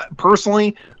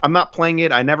personally, I'm not playing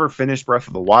it. I never finished Breath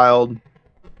of the Wild,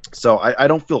 so I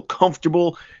don't feel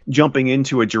comfortable jumping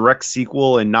into a direct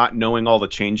sequel and not knowing all the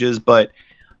changes. But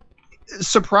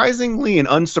surprisingly and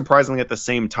unsurprisingly at the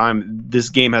same time, this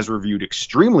game has reviewed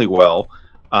extremely well.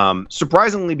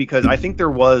 Surprisingly, because I think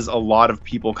there was a lot of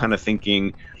people kind of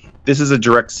thinking, this is a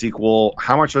direct sequel.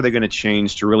 How much are they going to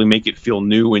change to really make it feel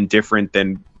new and different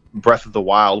than Breath of the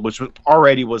Wild, which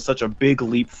already was such a big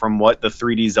leap from what the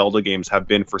 3D Zelda games have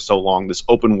been for so long, this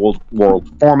open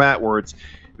world format where it's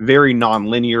very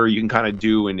non-linear, you can kind of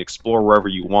do and explore wherever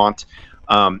you want.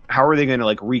 How are they going to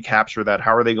like recapture that?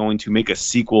 How are they going to make a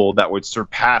sequel that would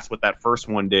surpass what that first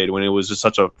one did when it was just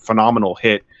such a phenomenal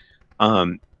hit?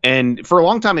 And for a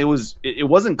long time, it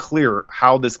wasn't clear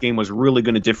how this game was really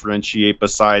going to differentiate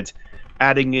besides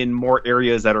adding in more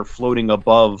areas that are floating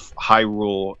above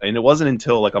Hyrule. And it wasn't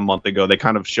until like a month ago they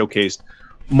kind of showcased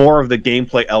more of the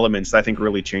gameplay elements that I think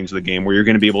really changed the game, where you're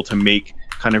going to be able to make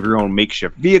kind of your own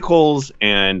makeshift vehicles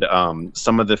and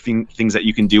some of the things that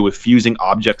you can do with fusing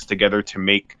objects together to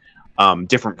make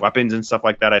different weapons and stuff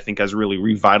like that, I think has really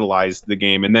revitalized the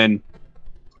game. And then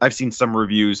I've seen some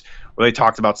reviews where they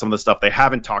talked about some of the stuff they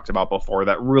haven't talked about before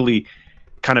that really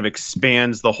kind of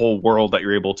expands the whole world that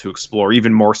you're able to explore,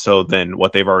 even more so than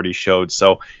what they've already showed.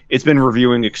 So it's been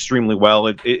reviewing extremely well.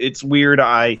 It's weird.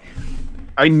 I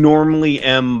normally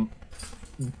am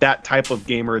that type of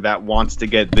gamer that wants to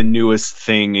get the newest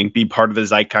thing and be part of the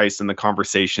zeitgeist and the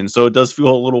conversation. So it does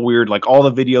feel a little weird. Like all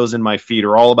the videos in my feed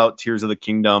are all about Tears of the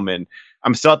Kingdom, and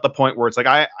I'm still at the point where it's like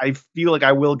I feel like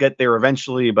I will get there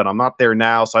eventually, but I'm not there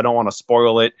now, so I don't want to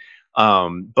spoil it.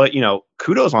 But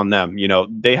kudos on them.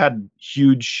 They had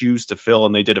huge shoes to fill,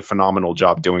 and they did a phenomenal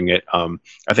job doing it.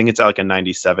 I think it's at like a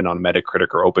 97 on Metacritic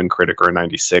or OpenCritic, or a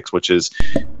 96, which is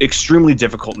extremely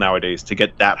difficult nowadays to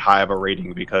get that high of a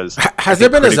rating, because has there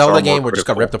been a Zelda game where it just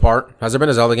got ripped apart? Has there been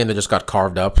a Zelda game that just got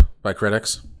carved up by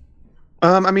critics?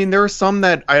 I mean, there are some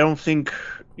that I don't think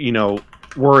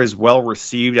were as well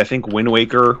received. I think Wind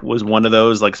Waker was one of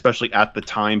those, like, especially at the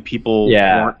time, people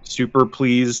weren't super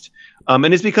pleased.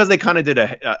 And it's because they kind of did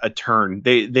a turn.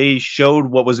 They showed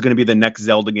what was going to be the next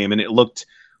Zelda game, and it looked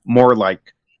more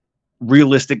like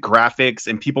realistic graphics,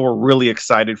 and people were really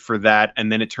excited for that. And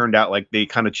then it turned out like they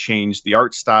kind of changed the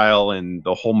art style and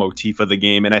the whole motif of the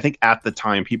game. And I think at the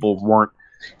time, people weren't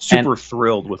super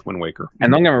thrilled with Wind Waker.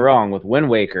 And don't get me wrong, with Wind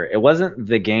Waker, it wasn't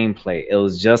the gameplay. It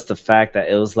was just the fact that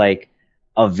it was like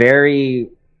a very,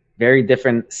 very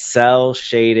different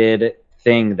cell-shaded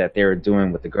thing that they were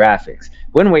doing with the graphics.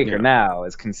 Wind Waker now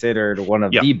is considered one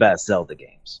of the best Zelda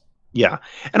games. Yeah,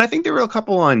 and I think there were a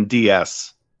couple on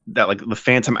DS that, like the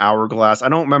Phantom Hourglass. I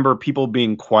don't remember people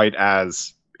being quite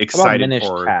as excited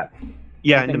for. Cap?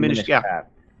 Yeah, and Diminished Cap. Yeah.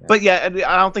 But yeah,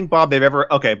 I don't think, Bob, they've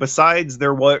ever. Okay, besides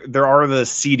there are the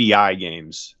CDI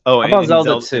games. Oh, and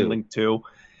Zelda 2? Link 2.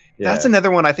 Yeah. That's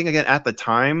another one I think, again, at the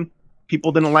time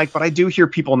people didn't like, but I do hear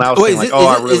people now saying like, "Oh,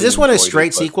 I really." Is this one a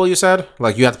straight sequel? You said,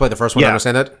 like, you have to play the first one to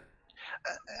understand it.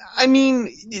 I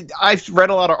mean, I've read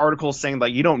a lot of articles saying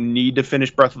like you don't need to finish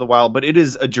Breath of the Wild, but it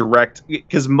is a direct,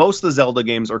 because most of the Zelda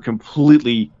games are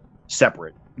completely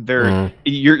separate. They're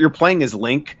you're playing as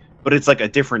Link, but it's like a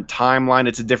different timeline.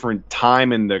 It's a different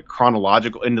time in the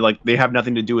chronological, and like they have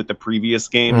nothing to do with the previous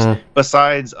games.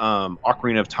 Besides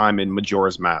Ocarina of Time and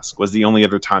Majora's Mask was the only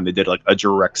other time they did like a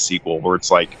direct sequel where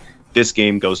it's like this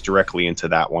game goes directly into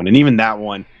that one. And even that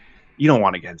one, you don't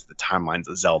want to get into the timelines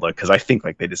of Zelda, because I think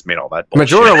like they just made all that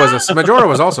bullshit. Majora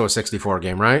was also a 64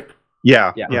 game, right?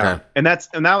 Yeah. Okay. And that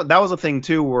was a thing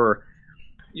too, where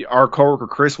our coworker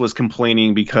Chris was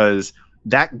complaining because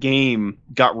that game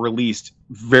got released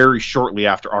very shortly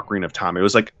after Ocarina of Time. It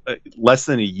was like less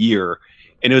than a year.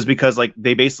 And it was because like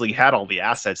they basically had all the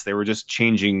assets. They were just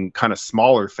changing kind of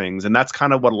smaller things. And that's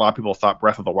kind of what a lot of people thought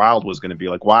Breath of the Wild was going to be.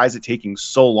 Like, why is it taking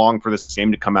so long for this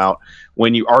game to come out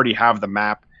when you already have the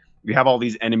map? You have all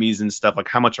these enemies and stuff. Like,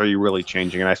 how much are you really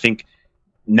changing? And I think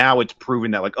now it's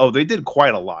proven that, like, oh, they did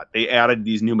quite a lot. They added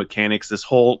these new mechanics. This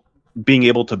whole being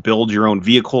able to build your own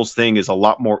vehicles thing is a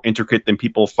lot more intricate than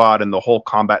people thought. And the whole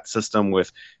combat system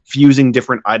with fusing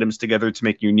different items together to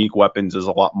make unique weapons is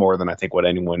a lot more than I think what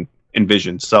anyone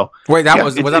envisioned. So wait,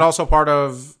 was that also part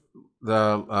of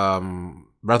the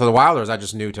Breath of the Wild, or is that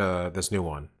just new to this new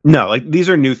one? No, like these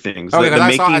are new things. Okay,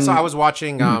 I was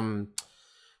watching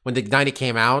when the night it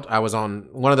came out. I was on,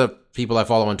 one of the people I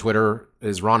follow on Twitter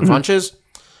is Ron Funches.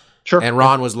 Sure. And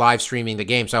Ron was live streaming the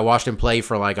game, so I watched him play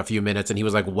for like a few minutes, and he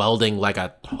was like welding like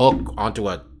a hook onto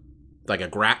a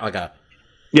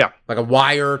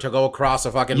wire to go across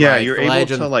a fucking you're able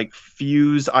to like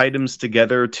fuse items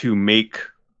together to make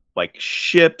like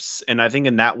ships. And I think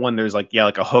in that one there's like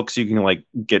a hook so you can like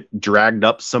get dragged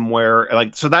up somewhere,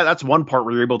 like, so that's one part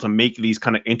where you're able to make these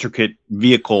kind of intricate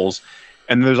vehicles.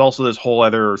 And there's also this whole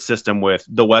other system with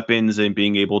the weapons and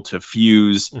being able to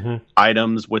fuse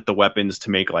items with the weapons to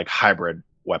make like hybrid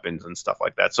weapons and stuff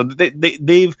like that. So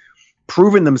they've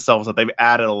proven themselves that they've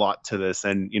added a lot to this,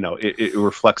 and it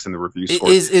reflects in the review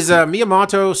scores. Is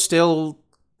Miyamoto still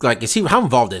like? How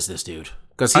involved is this dude?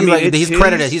 Because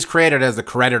he's credited as the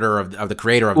creditor of the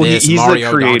creator of this, he's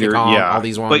Mario, the creator, Donkey Kong, all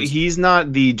these ones. But he's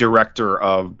not the director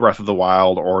of Breath of the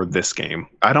Wild or this game.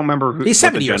 I don't remember who. He's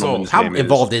 70 years old. How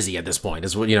involved is he at this point?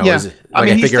 Is I mean,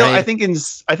 I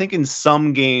think in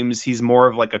some games he's more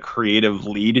of like a creative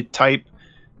lead type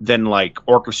than like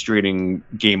orchestrating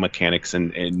game mechanics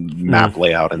and map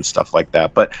layout and stuff like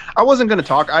that. But I wasn't going to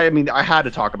talk. I mean, I had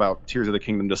to talk about Tears of the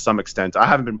Kingdom to some extent. I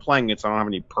haven't been playing it, so I don't have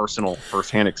any personal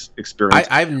firsthand experience.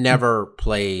 I've never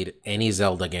played any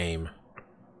Zelda game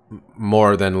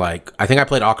more than like, I think I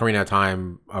played Ocarina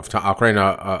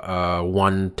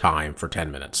one time for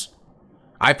 10 minutes.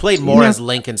 I played more as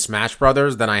Link in Smash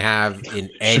Brothers than I have in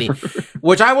any,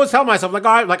 which I was telling myself,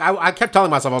 I kept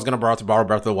telling myself I was going to borrow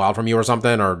Breath of the Wild from you or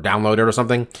something, or download it or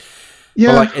something.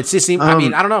 But like it just seemed. I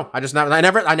mean, I don't know. I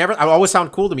always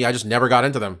sound cool to me. I just never got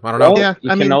into them. I don't know. Well, Yeah, you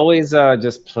can always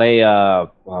just play.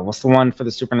 What's the one for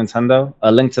the Super Nintendo?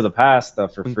 A Link to the Past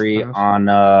for free on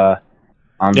the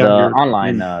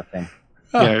online thing.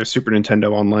 Yeah, your Super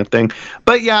Nintendo online thing.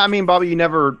 But yeah, I mean, Bobby, you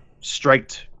never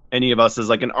striked any of us as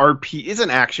like an is an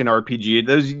action RPG.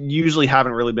 Those usually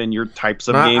haven't really been your types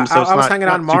of games. So I was hanging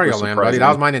on Mario, man, buddy. That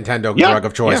was my Nintendo drug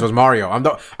of choice. Was Mario.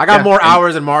 I got more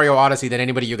hours in Mario Odyssey than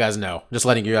anybody you guys know. Just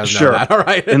letting you guys know that. All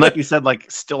right. And like you said,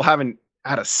 like still haven't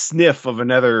had a sniff of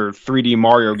another 3D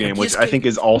Mario game, which I think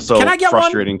is also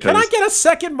frustrating. Can I get a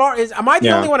second Mario? Am I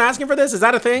the only one asking for this? Is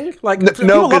that a thing? Like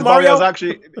no, because Mario was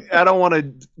actually. I don't want to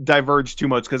diverge too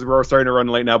much because we're starting to run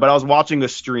late now. But I was watching a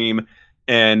stream.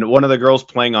 And one of the girls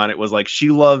playing on it was like, she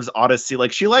loves Odyssey.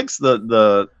 Like, she likes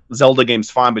the Zelda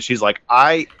games fine, but she's like,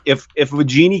 if a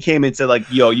genie came and said like,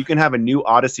 yo, you can have a new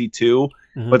Odyssey too,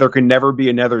 but there can never be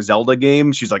another Zelda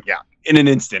game. She's like, yeah, in an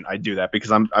instant, I'd do that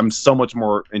because I'm so much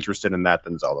more interested in that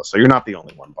than Zelda. So you're not the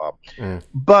only one, Bob.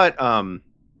 But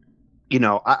you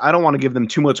know, I don't want to give them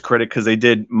too much credit because they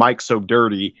did Mike so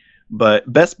dirty,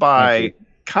 but Best Buy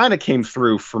kind of came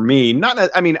through for me. I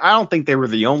don't think they were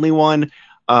the only one.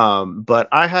 But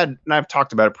and I've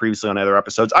talked about it previously on other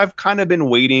episodes. I've kind of been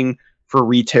waiting for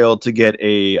retail to get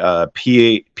a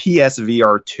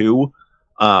PSVR 2.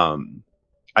 I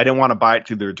didn't want to buy it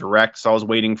through their direct, so I was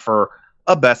waiting for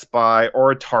a Best Buy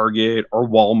or a Target or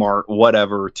Walmart,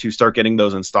 whatever, to start getting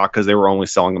those in stock because they were only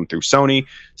selling them through Sony.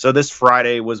 So this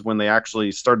Friday was when they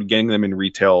actually started getting them in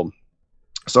retail.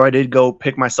 So I did go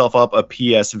pick myself up a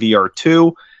PSVR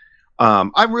 2.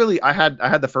 I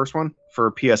had the first one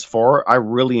for PS4. I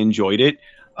really enjoyed it.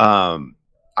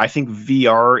 I think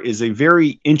VR is a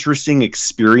very interesting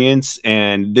experience,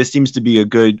 and this seems to be a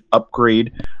good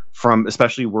upgrade from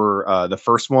especially where the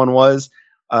first one was.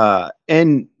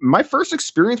 And my first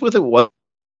experience with it was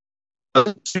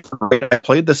super great. I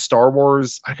played the Star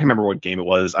Wars. I can't remember what game it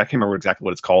was. I can't remember exactly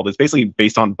what it's called. It's basically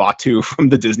based on Batu from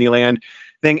the Disneyland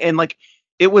thing, and like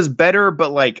it was better,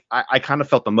 but like I kind of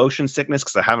felt the motion sickness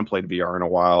because I haven't played VR in a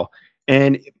while,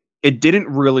 and it didn't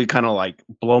really kind of like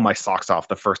blow my socks off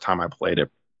the first time I played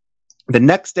it. The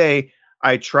next day,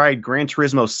 I tried Gran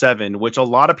Turismo 7, which a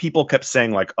lot of people kept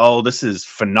saying like, oh, this is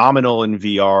phenomenal in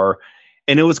VR.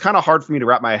 And it was kind of hard for me to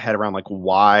wrap my head around like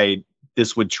why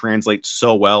this would translate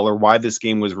so well or why this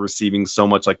game was receiving so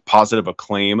much like positive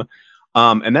acclaim.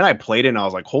 And then I played it and I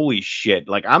was like, holy shit.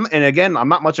 Like I'm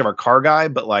not much of a car guy,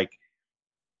 but like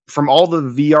from all the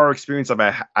VR experience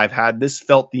I've had, this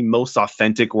felt the most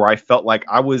authentic, where I felt like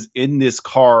I was in this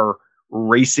car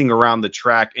racing around the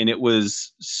track, and it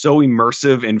was so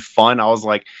immersive and fun. I was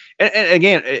like, and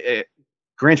again,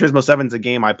 Gran Turismo 7 is a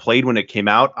game I played when it came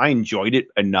out. I enjoyed it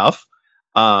enough,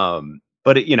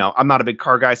 but I'm not a big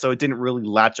car guy, so it didn't really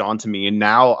latch on to me. And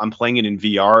now I'm playing it in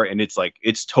VR, and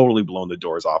it's totally blown the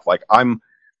doors off. Like I'm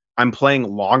playing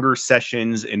longer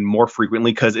sessions and more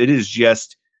frequently because it is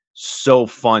just so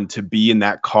fun to be in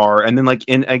that car. And then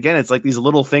again, it's like these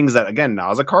little things that, again, now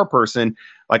as a car person,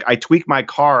 like I tweak my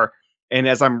car, and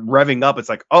as I'm revving up, it's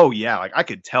like, oh yeah, like I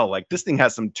could tell like this thing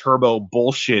has some turbo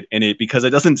bullshit in it because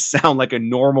it doesn't sound like a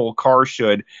normal car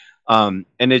should. And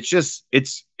it's just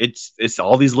it's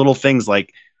all these little things.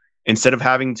 Like instead of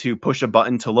having to push a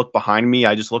button to look behind me,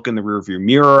 I just look in the rear view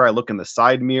mirror. I look in the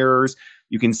side mirrors.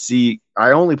 You can see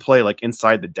I only play like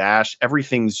inside the dash.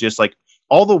 Everything's just like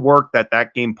all the work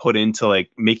that game put into like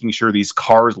making sure these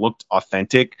cars looked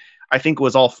authentic, I think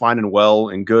was all fine and well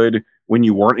and good when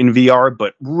you weren't in VR,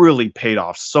 but really paid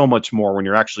off so much more when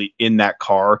you're actually in that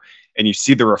car and you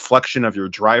see the reflection of your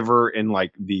driver in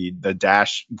like the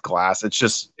dash glass. It's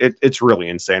just, it's really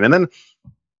insane. And then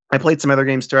I played some other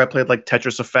games too. I played like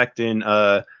Tetris Effect in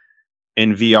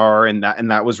VR,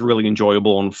 and that was really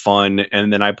enjoyable and fun.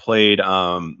 And then I played,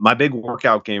 my big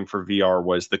workout game for VR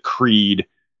was the Creed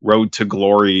Road to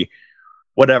Glory,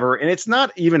 whatever. And it's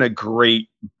not even a great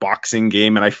boxing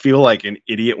game, and I feel like an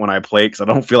idiot when I play because I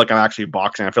don't feel like I'm actually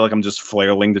boxing. I feel like I'm just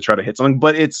flailing to try to hit something,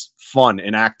 but it's fun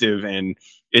and active, and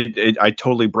I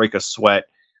totally break a sweat.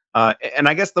 And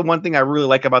I guess the one thing I really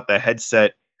like about the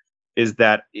headset is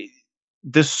that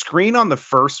the screen on the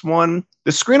first one,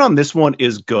 the screen on this one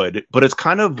is good, but it's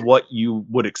kind of what you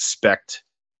would expect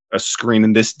a screen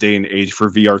in this day and age for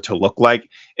VR to look like.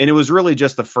 And it was really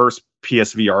just the first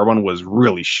PSVR one was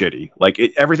really shitty. Like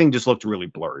everything just looked really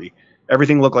blurry.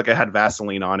 Everything looked like it had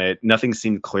Vaseline on it. Nothing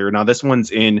seemed clear. Now this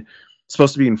one's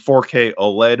supposed to be in 4K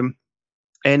OLED.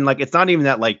 And like, it's not even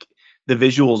that like the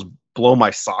visuals blow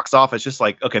my socks off. It's just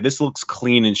like, okay, this looks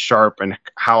clean and sharp and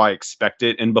how I expect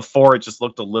it. And before it just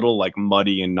looked a little like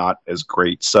muddy and not as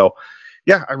great. So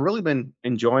yeah, I've really been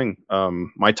enjoying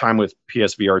my time with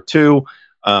PSVR 2.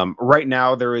 Right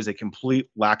now, there is a complete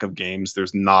lack of games.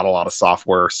 There's not a lot of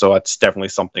software, so that's definitely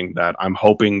something that I'm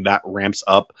hoping that ramps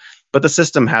up. But the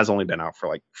system has only been out for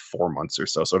like 4 months or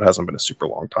so it hasn't been a super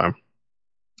long time.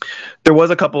 There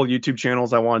was a couple of YouTube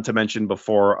channels I wanted to mention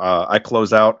before I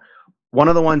close out. One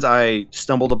of the ones I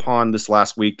stumbled upon this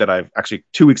last week that I've actually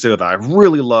 2 weeks ago that I've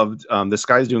really loved. This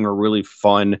guy's doing a really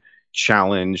fun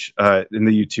challenge in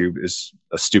the YouTube is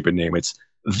a stupid name. It's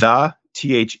the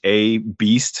THA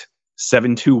Beast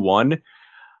 721.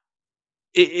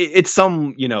 It's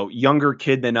some younger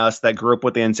kid than us that grew up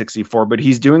with the N64, but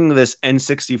he's doing this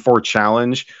N64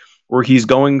 challenge where he's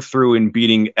going through and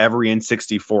beating every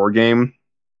N64 game,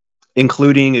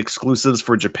 including exclusives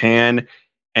for Japan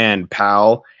and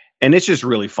PAL. And it's just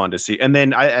really fun to see. And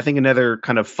then I think another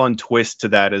kind of fun twist to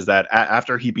that is that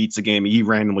after he beats a game, he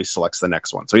randomly selects the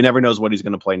next one. So he never knows what he's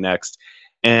going to play next.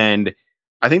 And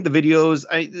I think the videos,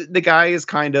 the guy is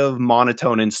kind of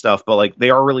monotone and stuff, but like they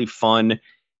are really fun.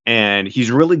 And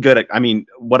he's really good at,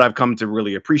 what I've come to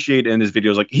really appreciate in his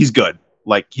videos, like he's good.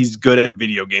 Like he's good at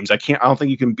video games. I don't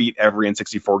think you can beat every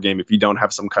N64 game if you don't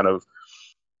have some kind of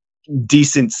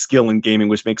decent skill in gaming,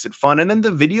 which makes it fun. And then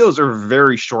the videos are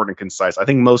very short and concise. I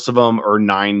think most of them are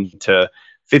 9 to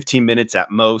 15 minutes at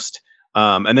most.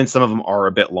 And then some of them are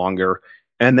a bit longer.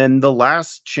 And then the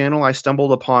last channel I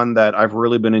stumbled upon that I've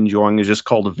really been enjoying is just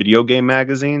called Video Game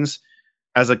Magazines.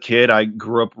 As a kid, I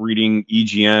grew up reading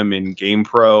EGM and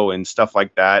GamePro and stuff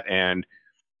like that. And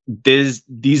these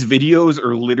videos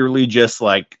are literally just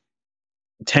like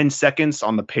 10 seconds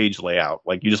on the page layout.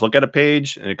 Like you just look at a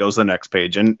page and it goes to the next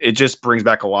page, and it just brings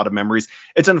back a lot of memories.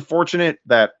 It's unfortunate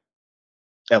that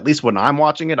at least when I'm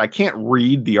watching it, I can't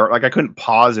read the art. Like I couldn't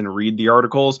pause and read the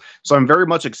articles. So I'm very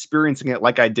much experiencing it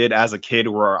like I did as a kid,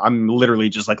 where I'm literally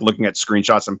just like looking at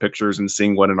screenshots and pictures and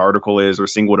seeing what an article is or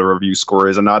seeing what a review score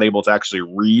is, and not able to actually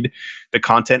read the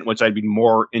content, which I'd be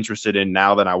more interested in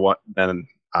now than I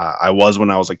was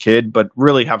when I was a kid. But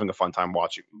really having a fun time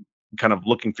watching, kind of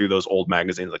looking through those old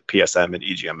magazines like PSM and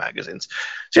EGM magazines.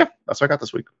 So yeah, that's what I got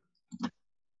this week.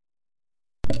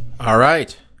 All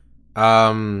right.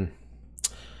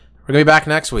 We're going to be back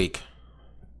next week.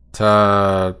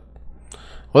 Well,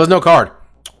 there's no card.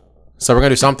 So we're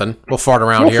going to do something. We'll fart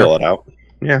around here. We'll fill it out.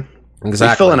 Yeah.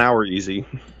 Exactly. We'll fill an hour easy.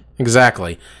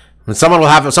 Exactly. And someone will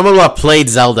have played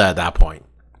Zelda at that point.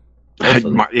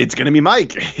 It's going to be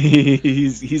Mike.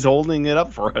 He's holding it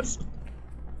up for us.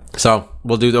 So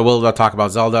we'll talk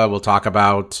about Zelda. We'll talk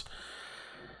about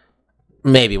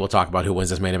who wins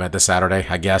this main event this Saturday,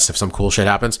 I guess, if some cool shit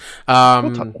happens.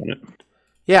 We'll talk about it.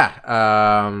 Yeah.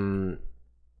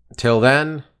 Till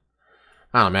then,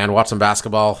 I don't know, man. Watch some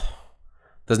basketball.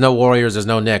 There's no Warriors. There's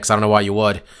no Knicks. I don't know why you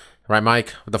would. Right, Mike?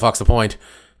 What the fuck's the point?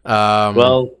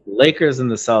 Well, Lakers and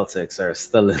the Celtics are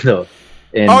still in the...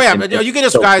 but you can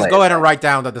just, guys, go ahead and write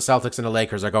down that the Celtics and the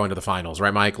Lakers are going to the finals,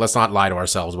 right, Mike? Let's not lie to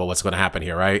ourselves about what's going to happen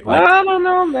here, right? Like, I don't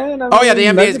know, man. The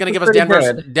NBA is going to give us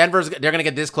Denver's. They're going to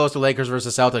get this close to Lakers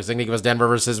versus Celtics. They're going to give us Denver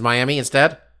versus Miami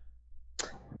instead.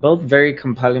 Both very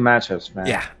compelling matchups, man.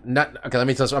 Yeah. Okay, I'm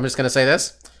just going to say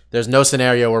this. There's no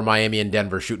scenario where Miami and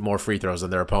Denver shoot more free throws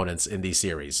than their opponents in these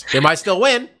series. They might still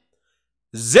win.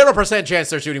 0%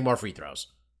 chance they're shooting more free throws.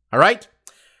 All right?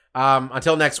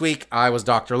 Until next week, I was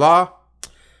Dr. Law.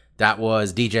 That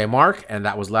was DJ Mark, and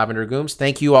that was Lavender Gooms.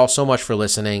 Thank you all so much for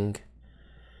listening.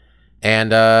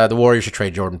 And the Warriors should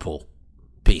trade Jordan Poole.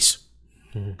 Peace.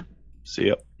 See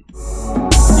ya.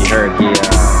 You heard he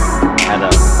had a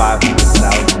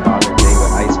 $500,000 day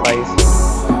with Ice Spice?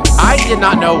 I did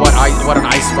not know what an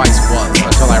Ice Spice was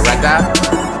until I read that.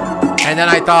 And then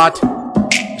I thought,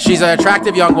 she's an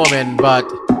attractive young woman, but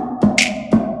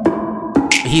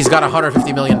he's got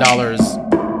 $150 million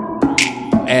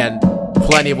and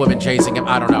plenty of women chasing him.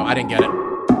 I don't know. I didn't get it.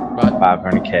 But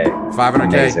 $500K.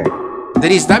 $500K.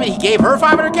 Amazing. He gave her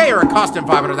 $500K, or it cost him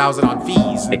 $500,000 on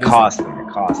fees? It cost him.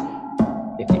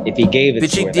 If he gave it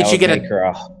to her, that would make her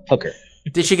a hooker.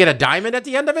 Did she get a diamond at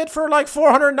the end of it for like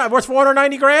worth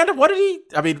 $490,000? What did he?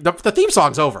 I mean, the theme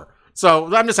song's over.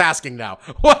 So I'm just asking now.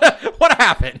 What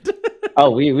happened?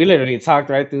 Oh, we literally talked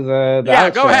right through the yeah,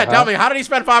 outro, go ahead. Tell me, how did he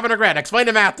spend $500,000? Explain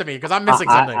the math to me, because I'm missing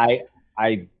something.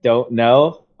 I don't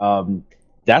know.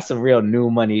 That's some real new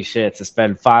money shit to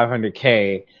spend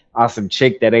 $500K on some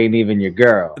chick that ain't even your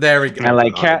girl. There we go. And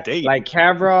like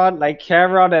Cameron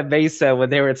and May said when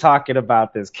they were talking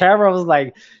about this, Cameron was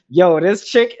like, "Yo, this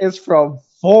chick is from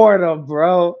Fordham,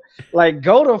 bro. Like,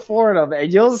 go to Fordham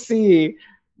and you'll see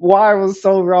why I was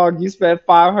so wrong. You spent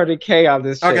 $500K on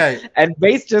this chick." Okay. And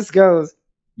Mace just goes,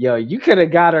 "Yo, you could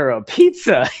have got her a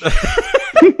pizza."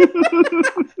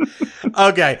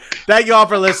 Okay. Thank you all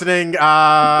for listening.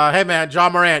 Hey, man,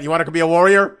 John Morant, you want to be a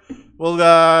Warrior? We'll,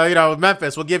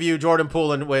 Memphis, we'll give you Jordan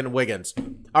Poole and Wiggins.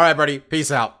 All right, buddy.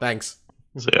 Peace out. Thanks.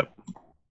 So, yeah.